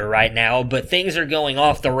Twitter right now, but things are going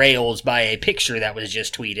off the rails by a picture that was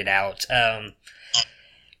just tweeted out.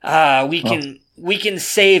 We can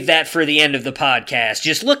save that for the end of the podcast.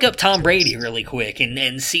 Just look up Tom Brady really quick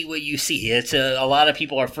and see what you see. It's a lot of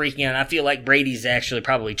people are freaking out. I feel like Brady's actually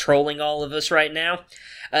probably trolling all of us right now.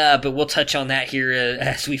 But we'll touch on that here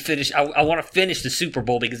as we finish. I want to finish the Super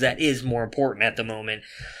Bowl because that is more important at the moment.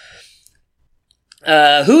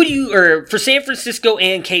 For San Francisco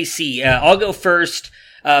and KC, I'll go first.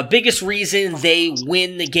 Biggest reason they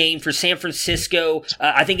win the game for San Francisco,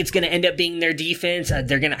 I think it's going to end up being their defense.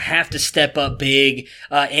 They're going to have to step up big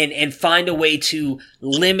and find a way to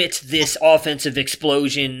limit this offensive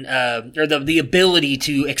explosion or the ability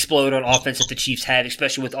to explode on offense that the Chiefs had,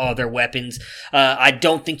 especially with all their weapons. I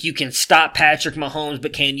don't think you can stop Patrick Mahomes,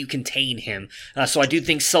 but can you contain him? So I do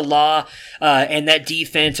think Salah and that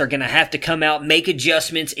defense are going to have to come out, make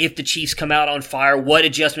adjustments if the Chiefs come out on fire, what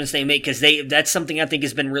adjustments they make, because that's something I think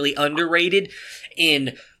has been really underrated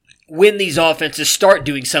in when these offenses start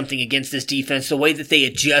doing something against this defense. The way that they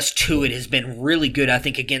adjust to it has been really good. I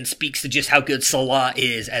think, again, speaks to just how good Salah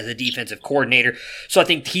is as a defensive coordinator. So I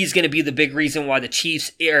think he's going to be the big reason why San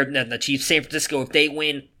Francisco, if they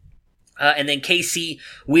win. And then KC,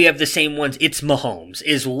 we have the same ones. It's Mahomes.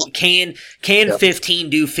 Can 15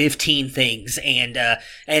 do 15 things and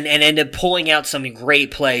end up pulling out some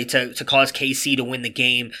great play to cause KC to win the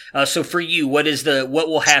game. So for you, what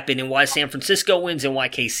will happen and why San Francisco wins and why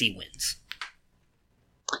KC wins?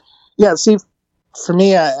 Yeah, see, for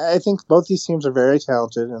me, I think both these teams are very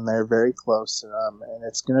talented and they're very close. And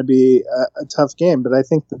it's going to be a tough game, but I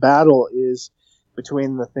think the battle is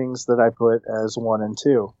between the things that I put as 1 and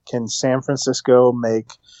 2. Can San Francisco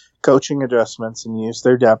make coaching adjustments and use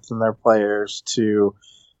their depth and their players to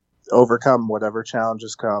overcome whatever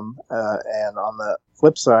challenges come? And on the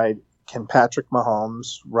flip side, can Patrick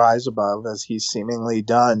Mahomes rise above, as he's seemingly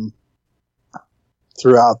done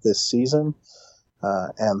throughout this season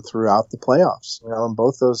and throughout the playoffs? In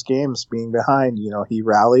both those games, being behind, he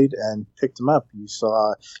rallied and picked him up. You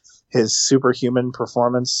saw his superhuman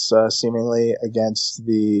performance seemingly against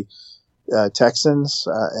the Texans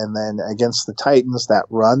and then against the Titans, that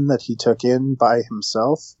run that he took in by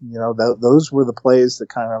himself. Those were the plays that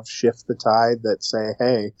kind of shift the tide that say,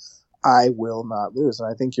 hey, I will not lose. And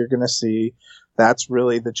I think you're going to see that's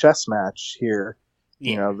really the chess match here.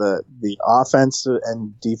 Yeah. The offensive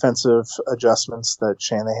and defensive adjustments that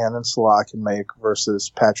Shanahan and Salah can make versus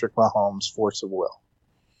Patrick Mahomes' force of will.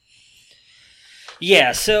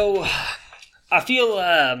 Yeah, so I feel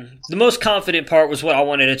the most confident part was what I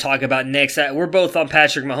wanted to talk about next. We're both on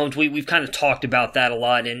Patrick Mahomes. We've kind of talked about that a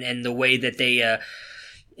lot and the way that they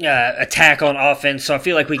attack on offense, so I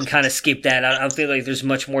feel like we can kind of skip that. I don't feel like there's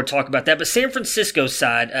much more to talk about that. But San Francisco's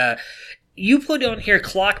side, you put on here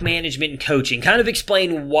clock management and coaching. Kind of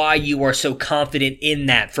explain why you are so confident in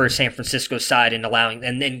that for San Francisco side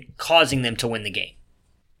and then causing them to win the game.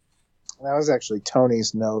 That was actually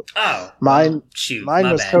Tony's note. Oh, mine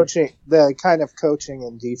was bad. Coaching, the kind of coaching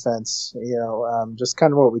and defense. Just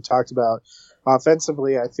kind of what we talked about.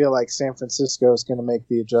 Offensively, I feel like San Francisco is going to make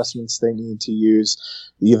the adjustments they need to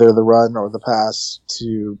use either the run or the pass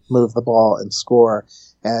to move the ball and score.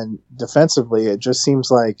 And defensively, it just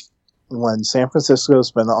seems like when San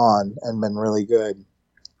Francisco's been on and been really good,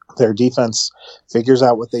 their defense figures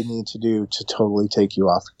out what they need to do to totally take you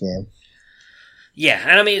off the game. Yeah,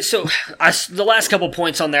 and I mean, so the last couple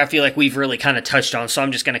points on there I feel like we've really kind of touched on, so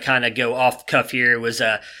I'm just going to kind of go off the cuff here. It was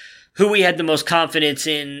who we had the most confidence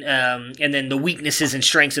in, and then the weaknesses and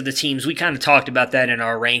strengths of the teams. We kind of talked about that in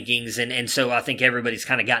our rankings, and so I think everybody's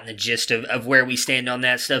kind of gotten the gist of where we stand on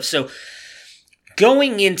that stuff. So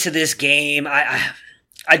going into this game,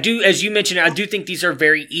 I do, as you mentioned, I do think these are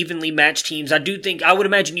very evenly matched teams. I would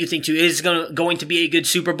imagine you think too, it is going to be a good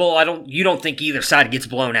Super Bowl. You don't think either side gets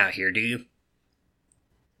blown out here, do you?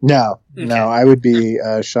 No, Okay. No, I would be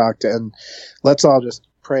shocked. And let's all just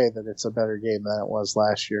pray that it's a better game than it was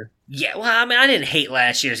last year. Yeah, well, I mean, I didn't hate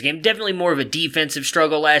last year's game. Definitely more of a defensive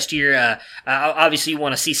struggle last year. Obviously, you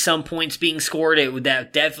want to see some points being scored.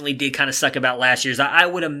 That definitely did kind of suck about last year's. I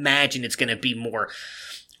would imagine it's going to be more.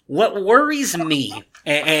 What worries me,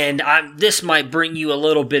 and this might bring you a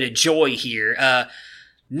little bit of joy here,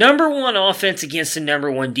 number one offense against the number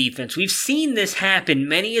one defense. We've seen this happen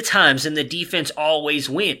many a times, and the defense always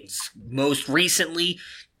wins. Most recently,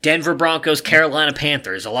 Denver Broncos, Carolina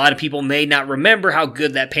Panthers. A lot of people may not remember how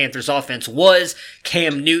good that Panthers offense was.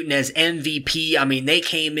 Cam Newton as MVP. I mean, they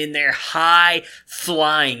came in there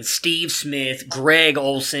high-flying. Steve Smith, Greg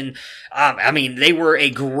Olsen. I mean, they were a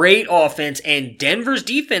great offense, and Denver's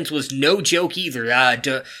defense was no joke either.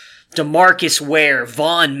 DeMarcus Ware,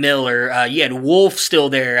 Von Miller, you had Wolf still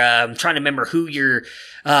there. I'm trying to remember who your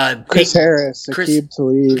Chris Harris, Aqib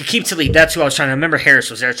Talib. Aqib Talib, that's who I was trying to remember. Harris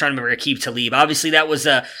was there. I was trying to remember Aqib Talib. Obviously, that was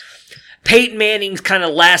Peyton Manning's kind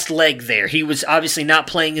of last leg there. He was obviously not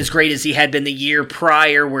playing as great as he had been the year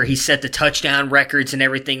prior, where he set the touchdown records and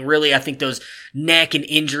everything. Really, I think those neck and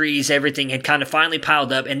injuries, everything had kind of finally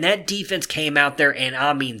piled up, and that defense came out there and,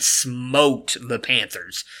 I mean, smoked the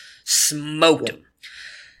Panthers. Smoked them.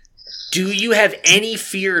 Do you have any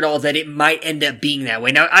fear at all that it might end up being that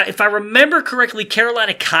way? Now, if I remember correctly,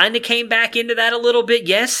 Carolina kind of came back into that a little bit.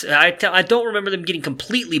 Yes, I don't remember them getting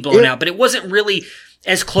completely blown out, but it wasn't really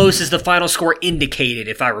as close as the final score indicated,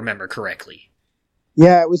 if I remember correctly.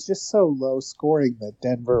 Yeah, it was just so low scoring that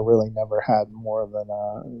Denver really never had more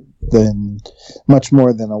than much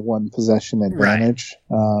more than a one possession advantage.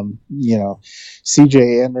 Right.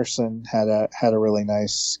 CJ Anderson had a really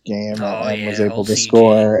nice game and was able to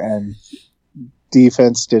score, and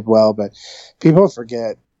defense did well, but people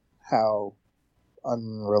forget how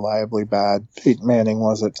unreliably bad Peyton Manning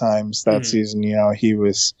was at times that season.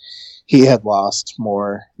 He had lost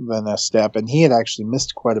more than a step, and he had actually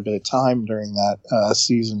missed quite a bit of time during that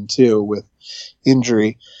season too with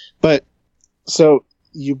injury. But so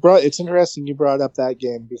it's interesting you brought up that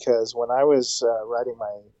game, because when I was writing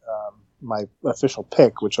my official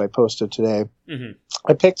pick, which I posted today,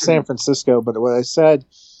 I picked San Francisco, but what I said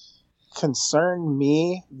concerned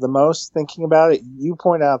me the most thinking about it. You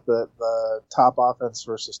point out the top offense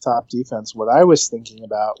versus top defense. What I was thinking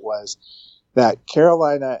about was that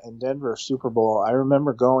Carolina and Denver Super Bowl. I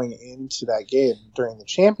remember going into that game during the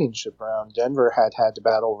championship round, Denver had to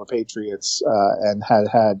battle the Patriots and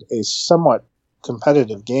had a somewhat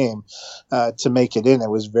competitive game to make it in. It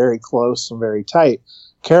was very close and very tight.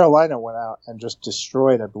 Carolina went out and just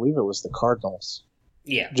destroyed, I believe it was the Cardinals.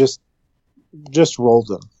 Yeah. Just rolled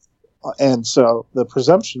them. And so the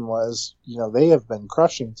presumption was, they have been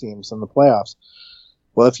crushing teams in the playoffs.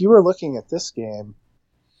 Well, if you were looking at this game,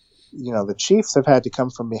 the Chiefs have had to come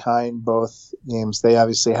from behind both games. They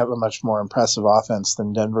obviously have a much more impressive offense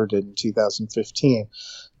than Denver did in 2015.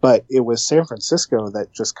 But it was San Francisco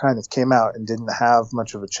that just kind of came out and didn't have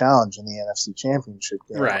much of a challenge in the NFC Championship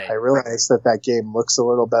game. Right. I realized that game looks a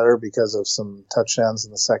little better because of some touchdowns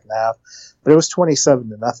in the second half. But it was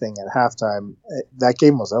 27-0 at halftime. That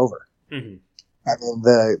game was over. Mm-hmm. I mean,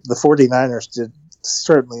 the 49ers did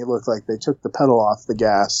certainly look like they took the pedal off the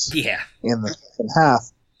gas in the second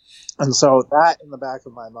half. And so that in the back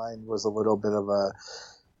of my mind was a little bit of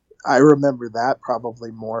I remember that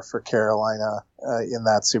probably more for Carolina in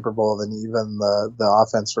that Super Bowl than even the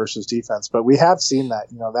offense versus defense. But we have seen that,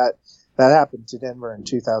 that happened to Denver in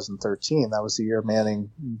 2013. That was the year Manning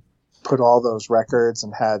put all those records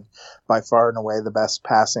and had by far and away the best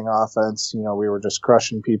passing offense. We were just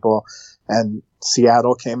crushing people. And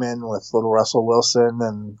Seattle came in with little Russell Wilson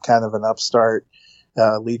and kind of an upstart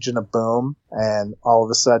Legion of Boom, and all of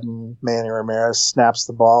a sudden Manny Ramirez snaps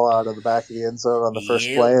the ball out of the back of the end zone on the first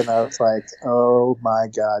play, and I was like, oh my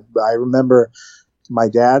God. I remember my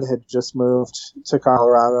dad had just moved to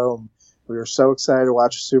Colorado, and we were so excited to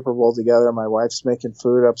watch a Super Bowl together. My wife's making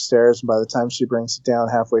food upstairs, and by the time she brings it down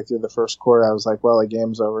halfway through the first quarter, I was like, well, the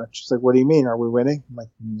game's over. She's like, what do you mean? Are we winning? I'm like,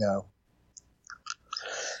 no.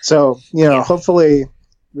 So, hopefully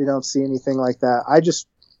we don't see anything like that.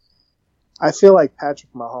 I feel like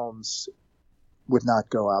Patrick Mahomes would not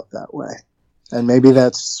go out that way. And maybe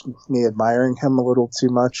that's me admiring him a little too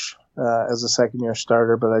much as a second-year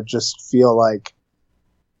starter, but I just feel like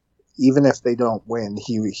even if they don't win,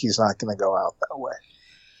 he's not going to go out that way.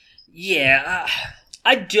 Yeah,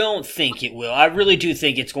 I don't think it will. I really do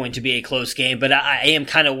think it's going to be a close game, but I am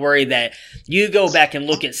kind of worried that you go back and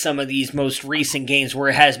look at some of these most recent games where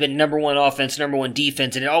it has been number one offense, number one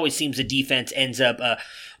defense, and it always seems the defense ends up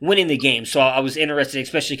winning the game. So I was interested,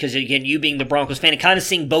 especially because, again, you being the Broncos fan, and kind of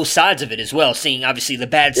seeing both sides of it as well, seeing obviously the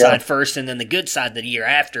bad side first and then the good side the year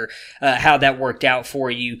after, how that worked out for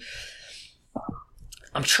you.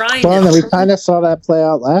 I'm trying we kind of saw that play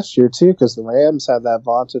out last year, too, because the Rams had that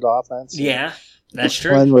vaunted offense. Yeah, that's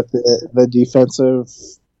true. Playing with the defensive,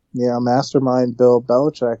 mastermind Bill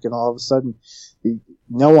Belichick, and all of a sudden,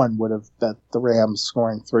 no one would have bet the Rams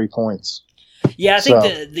scoring 3 points. Yeah, I think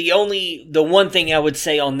the one thing I would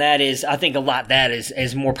say on that is I think a lot that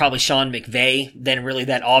is more probably Sean McVay than really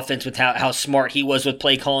that offense with how smart he was with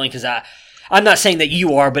play calling, because I'm not saying that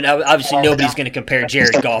you are, but obviously nobody's going to compare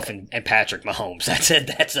Jared Goff and Patrick Mahomes.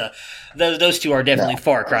 Those two are definitely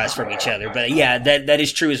far cries from each other. But yeah, that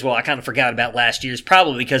is true as well. I kind of forgot about last year's,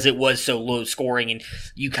 probably because it was so low scoring, and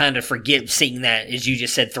you kind of forget seeing that, as you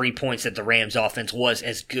just said, 3 points, that the Rams offense was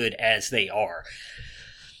as good as they are.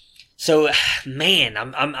 So, man,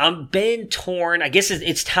 I'm been torn. I guess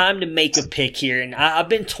it's time to make a pick here, and I've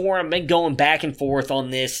been torn. I've been going back and forth on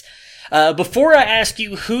this. Before I ask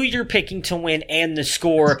you who you're picking to win and the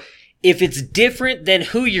score, if it's different than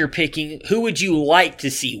who you're picking, who would you like to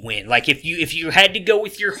see win? Like if you had to go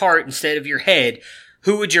with your heart instead of your head,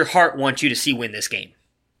 who would your heart want you to see win this game?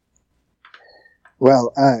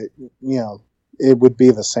 Well, it would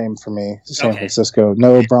be the same for me. San Francisco.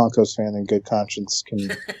 No Broncos fan in good conscience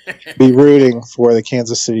can be rooting for the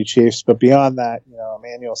Kansas City Chiefs. But beyond that,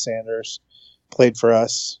 Emmanuel Sanders played for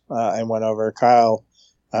us and went over. Kyle,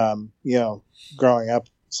 growing up,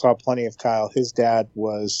 saw plenty of Kyle. His dad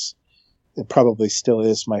it probably still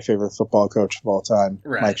is my favorite football coach of all time,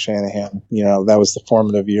 right. Mike Shanahan. That was the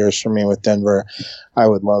formative years for me with Denver. I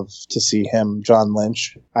would love to see him. John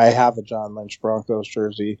Lynch. I have a John Lynch Broncos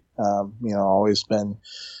jersey. Always been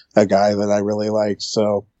a guy that I really liked.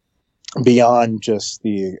 So beyond just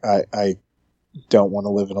I don't want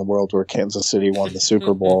to live in a world where Kansas City won the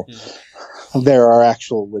Super Bowl. There are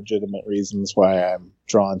actual legitimate reasons why I'm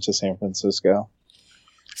drawn to San Francisco.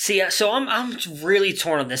 See, so I'm really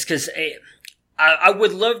torn on this because I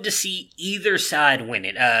would love to see either side win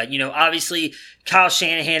it. Obviously Kyle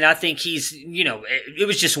Shanahan, I think he's, it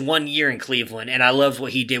was just 1 year in Cleveland, and I loved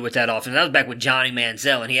what he did with that offense. That was back with Johnny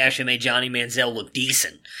Manziel, and he actually made Johnny Manziel look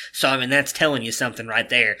decent. So, that's telling you something right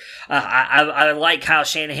there. I like Kyle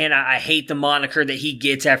Shanahan. I hate the moniker that he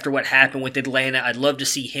gets after what happened with Atlanta. I'd love to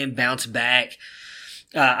see him bounce back.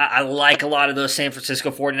 I like a lot of those San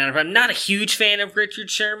Francisco 49ers. I'm not a huge fan of Richard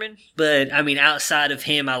Sherman, but, outside of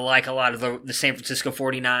him, I like a lot of the San Francisco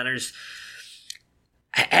 49ers.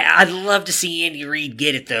 I'd love to see Andy Reid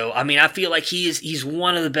get it, though. I feel like he's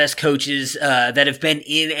one of the best coaches that have been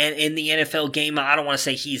in the NFL game. I don't want to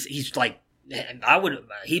say he's like,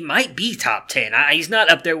 he might be top 10. He's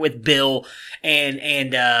not up there with Bill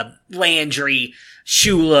and Landry,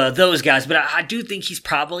 Shula, those guys, but I do think he's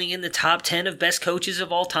probably in the top 10 of best coaches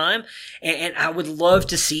of all time, and I would love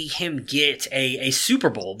to see him get a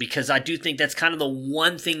Super Bowl, because I do think that's kind of the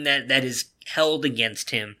one thing that is held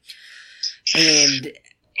against him. And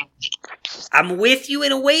I'm with you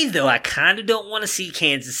in a way, though. I kind of don't want to see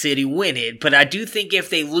Kansas City win it, but I do think if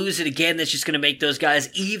they lose it again, that's just going to make those guys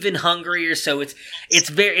even hungrier. So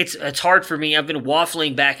it's hard for me. I've been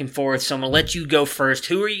waffling back and forth, so I'm going to let you go first.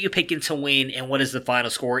 Who are you picking to win, and what is the final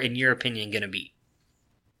score, in your opinion, going to be?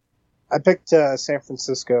 I picked San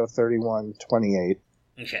Francisco 31-28.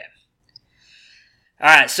 Okay. All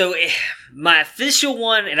right, so my official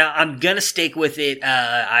one, and I'm going to stick with it.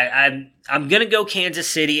 I'm going to go Kansas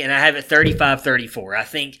City, and I have it 35-34. I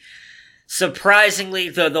think, surprisingly,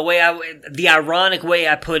 the ironic way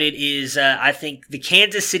I put it is I think the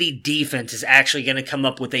Kansas City defense is actually going to come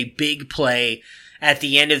up with a big play at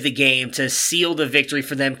the end of the game to seal the victory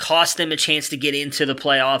for them, cost them a chance to get into the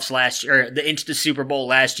playoffs last year, or into the Super Bowl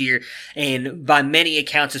last year, and by many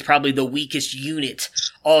accounts is probably the weakest unit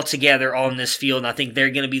altogether on this field, and I think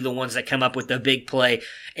they're going to be the ones that come up with the big play.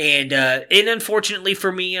 And unfortunately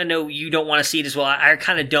for me, I know you don't want to see it as well. I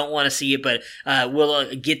kind of don't want to see it, but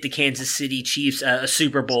we'll get the Kansas City Chiefs a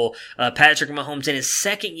Super Bowl. Patrick Mahomes in his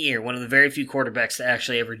second year, one of the very few quarterbacks to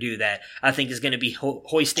actually ever do that, I think is going to be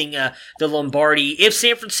hoisting the Lombardi. If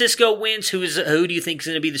San Francisco wins, who do you think is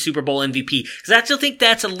going to be the Super Bowl MVP? Because I still think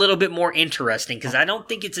that's a little bit more interesting, because I don't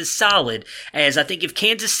think it's as solid as I think if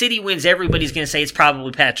Kansas City wins, everybody's going to say it's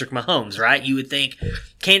probably Patrick Mahomes, right? You would think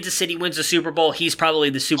Kansas City wins the Super Bowl, he's probably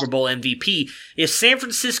the Super Bowl MVP. If San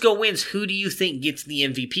Francisco wins, who do you think gets the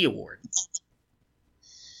MVP award?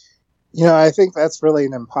 I think that's really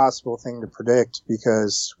an impossible thing to predict,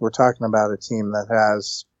 because we're talking about a team that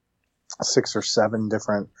has 6 or 7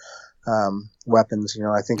 different weapons.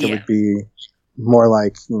 I think it would be more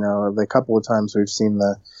like, the couple of times we've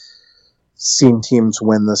seen teams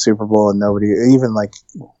win the Super Bowl and nobody, even like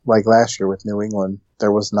last year with New England,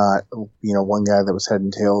 there was not, one guy that was head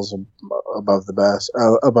and tails above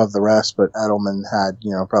the rest, but Edelman had,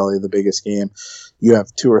 probably the biggest game. You have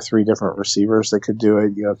 2 or 3 different receivers that could do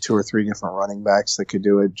it. You have 2 or 3 different running backs that could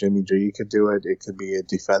do it. Jimmy G could do it. It could be a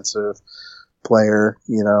defensive player.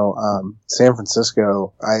 San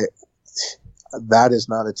Francisco, that is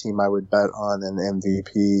not a team I would bet on an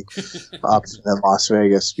MVP option in Las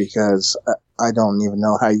Vegas, because I don't even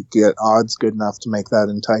know how you get odds good enough to make that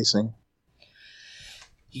enticing.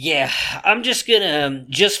 Yeah, I'm just gonna,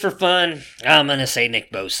 just for fun, I'm gonna say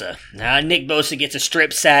Nick Bosa. Nick Bosa gets a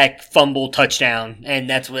strip sack, fumble, touchdown, and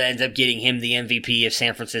that's what ends up getting him the MVP if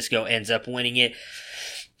San Francisco ends up winning it.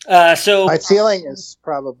 So my feeling is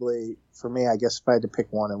probably, for me, I guess if I had to pick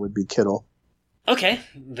one, it would be Kittle. Okay,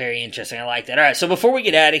 very interesting. I like that. All right, so before we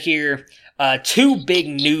get out of here, 2 big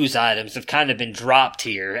news items have kind of been dropped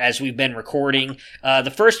here as we've been recording. The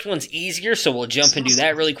first one's easier, so we'll jump and do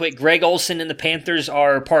that really quick. Greg Olsen and the Panthers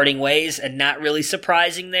are parting ways, and not really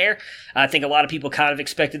surprising there. I think a lot of people kind of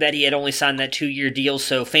expected that. He had only signed that 2-year deal,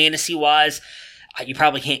 so fantasy-wise, You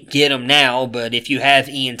probably can't get him now, but if you have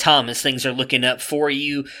Ian Thomas, things are looking up for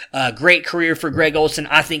you. Great career for Greg Olsen.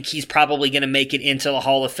 I think he's probably going to make it into the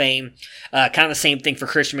Hall of Fame. Kind of the same thing for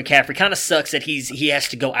Christian McCaffrey. Kind of sucks that he has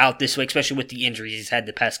to go out this way, especially with the injuries he's had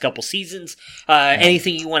the past couple seasons.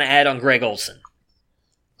 Anything you want to add on Greg Olsen?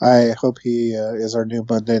 I hope he is our new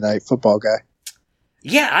Monday Night Football guy.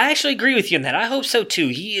 Yeah, I actually agree with you on that. I hope so too.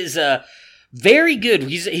 He is very good.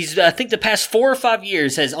 He's I think the past 4 or 5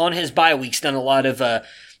 years has on his bye weeks done a lot of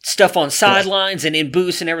stuff on sidelines and in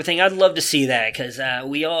booths and everything. I'd love to see that because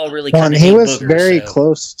we all really kind of he was very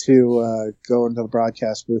close to going to the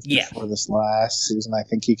broadcast booth before this last season. I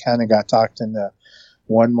think he kind of got talked into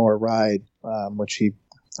one more ride, which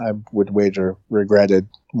I would wager regretted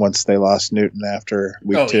once they lost Newton after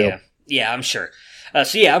week 2. Yeah, I'm sure.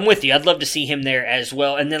 I'm with you. I'd love to see him there as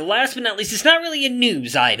well. And then last but not least, it's not really a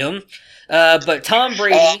news item, but Tom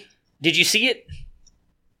Brady, did you see it?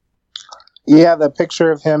 Yeah, the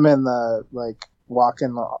picture of him in the,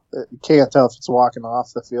 walking, you can't tell if it's walking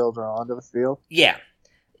off the field or onto the field. Yeah.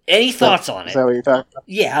 Any thoughts on it? Is that what you're talking about?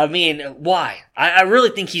 Yeah, I mean, why? I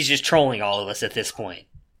really think he's just trolling all of us at this point.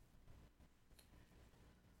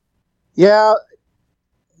 Yeah,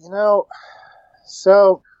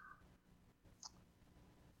 so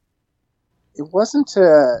it wasn't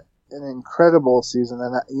an incredible season.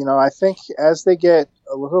 And, I think as they get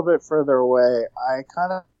a little bit further away, I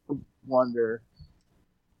kind of wonder,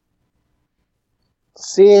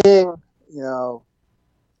 seeing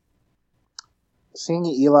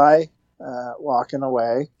Eli walking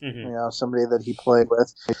away, somebody that he played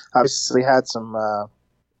with, obviously had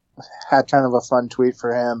kind of a fun tweet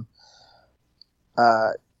for him.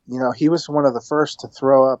 He was one of the first to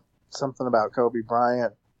throw up something about Kobe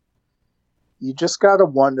Bryant. You just got to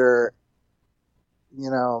wonder,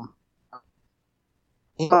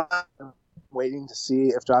 waiting to see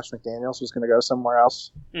if Josh McDaniels was going to go somewhere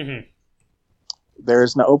else. Mm-hmm.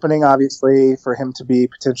 There's an opening, obviously, for him to be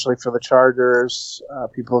potentially for the Chargers.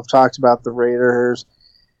 People have talked about the Raiders.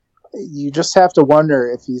 You just have to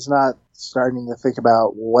wonder if he's not starting to think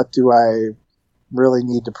about, what do I really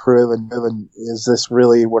need to prove, and is this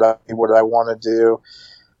really what I want to do?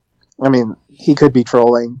 I mean, he could be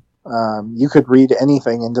trolling. You could read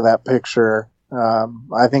anything into that picture.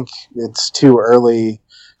 I think it's too early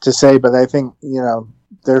to say, but I think,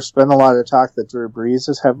 there's been a lot of talk that Drew Brees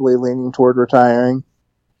is heavily leaning toward retiring.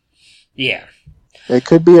 Yeah. It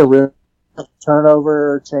could be a real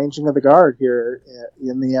turnover, changing of the guard here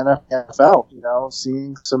in the NFL.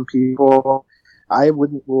 Seeing some people, I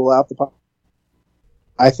wouldn't rule out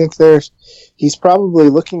I think he's probably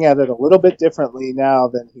looking at it a little bit differently now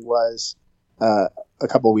than he was a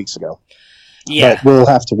couple of weeks ago. Yeah. But we'll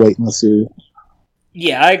have to wait and see.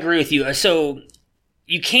 Yeah, I agree with you. So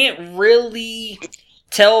you can't really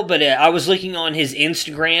tell, but I was looking on his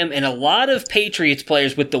Instagram, and a lot of Patriots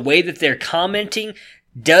players, with the way that they're commenting,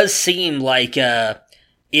 does seem like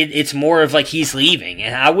it's more of like he's leaving.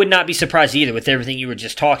 And I would not be surprised either with everything you were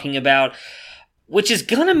just talking about, which is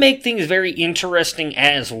going to make things very interesting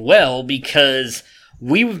as well, because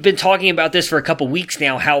we've been talking about this for a couple weeks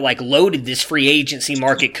now, how loaded this free agency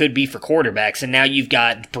market could be for quarterbacks. And now you've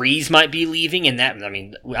got Brees might be leaving, and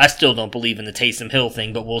I still don't believe in the Taysom Hill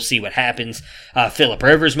thing, but we'll see what happens. Phillip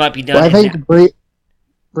Rivers might be done. Well, I think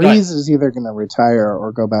Brees is either going to retire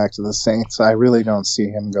or go back to the Saints. I really don't see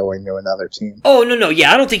him going to another team. Oh, no.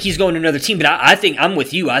 Yeah, I don't think he's going to another team, but I think I'm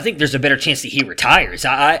with you. I think there's a better chance that he retires.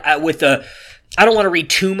 I don't want to read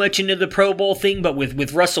too much into the Pro Bowl thing, but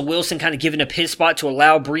with Russell Wilson kind of giving up his spot to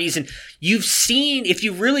allow Brees, and you've seen, if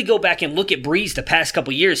you really go back and look at Brees the past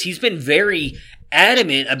couple years, he's been very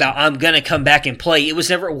adamant about, I'm going to come back and play. It was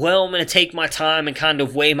never, well, I'm going to take my time and kind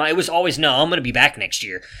of it was always, no, I'm going to be back next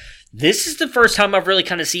year. This is the first time I've really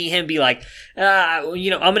kind of seen him be like, I'm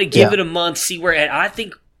going to give it a month, see where, and I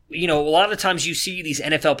think, a lot of times you see these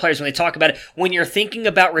NFL players, when they talk about it, when you're thinking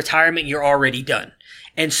about retirement, you're already done.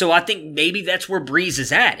 And so I think maybe that's where Brees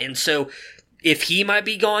is at. And so if he might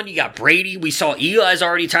be gone, you got Brady. We saw Eli's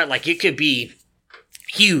already tired. It could be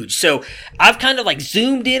huge. So I've kind of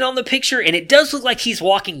zoomed in on the picture, and it does look like he's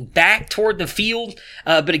walking back toward the field.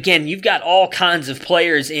 But again, you've got all kinds of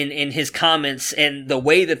players in his comments, and the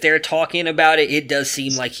way that they're talking about it, it does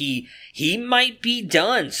seem like he might be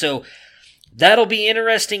done. So that'll be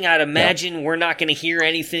interesting. I'd imagine we're not going to hear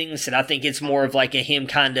anything. So I think it's more of a him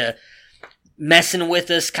kind of messing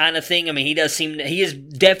with us kind of thing. I mean, he is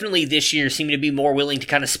definitely this year seeming to be more willing to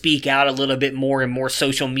kind of speak out a little bit more and more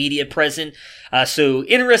social media present. So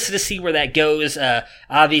interested to see where that goes.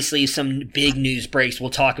 Obviously some big news breaks.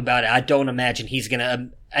 We'll talk about it. I don't imagine he's going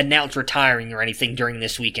to announce retiring or anything during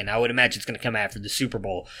this weekend. I would imagine it's going to come after the Super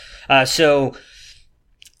Bowl. So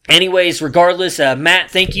Anyways, regardless,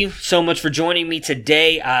 Matt, thank you so much for joining me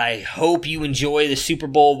today. I hope you enjoy the Super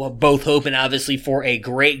Bowl. We're both hoping, obviously, for a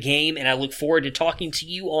great game, and I look forward to talking to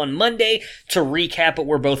you on Monday to recap what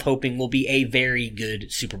we're both hoping will be a very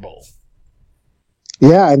good Super Bowl.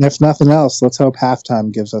 Yeah, and if nothing else, let's hope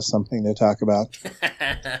halftime gives us something to talk about.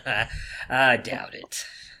 I doubt it.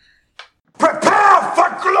 Prepare for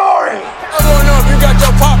glory! I want to know if you got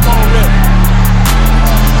your popcorn ready.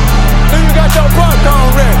 Do you got your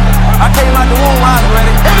popcorn ready? I came out the womb, I was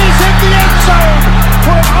ready. And he's hit the end zone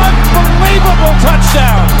for an unbelievable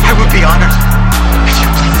touchdown. I would be honored if you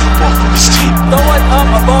played football for this team. Throw it up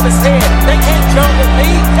above his head. They can't jump with me.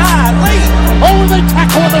 Golly.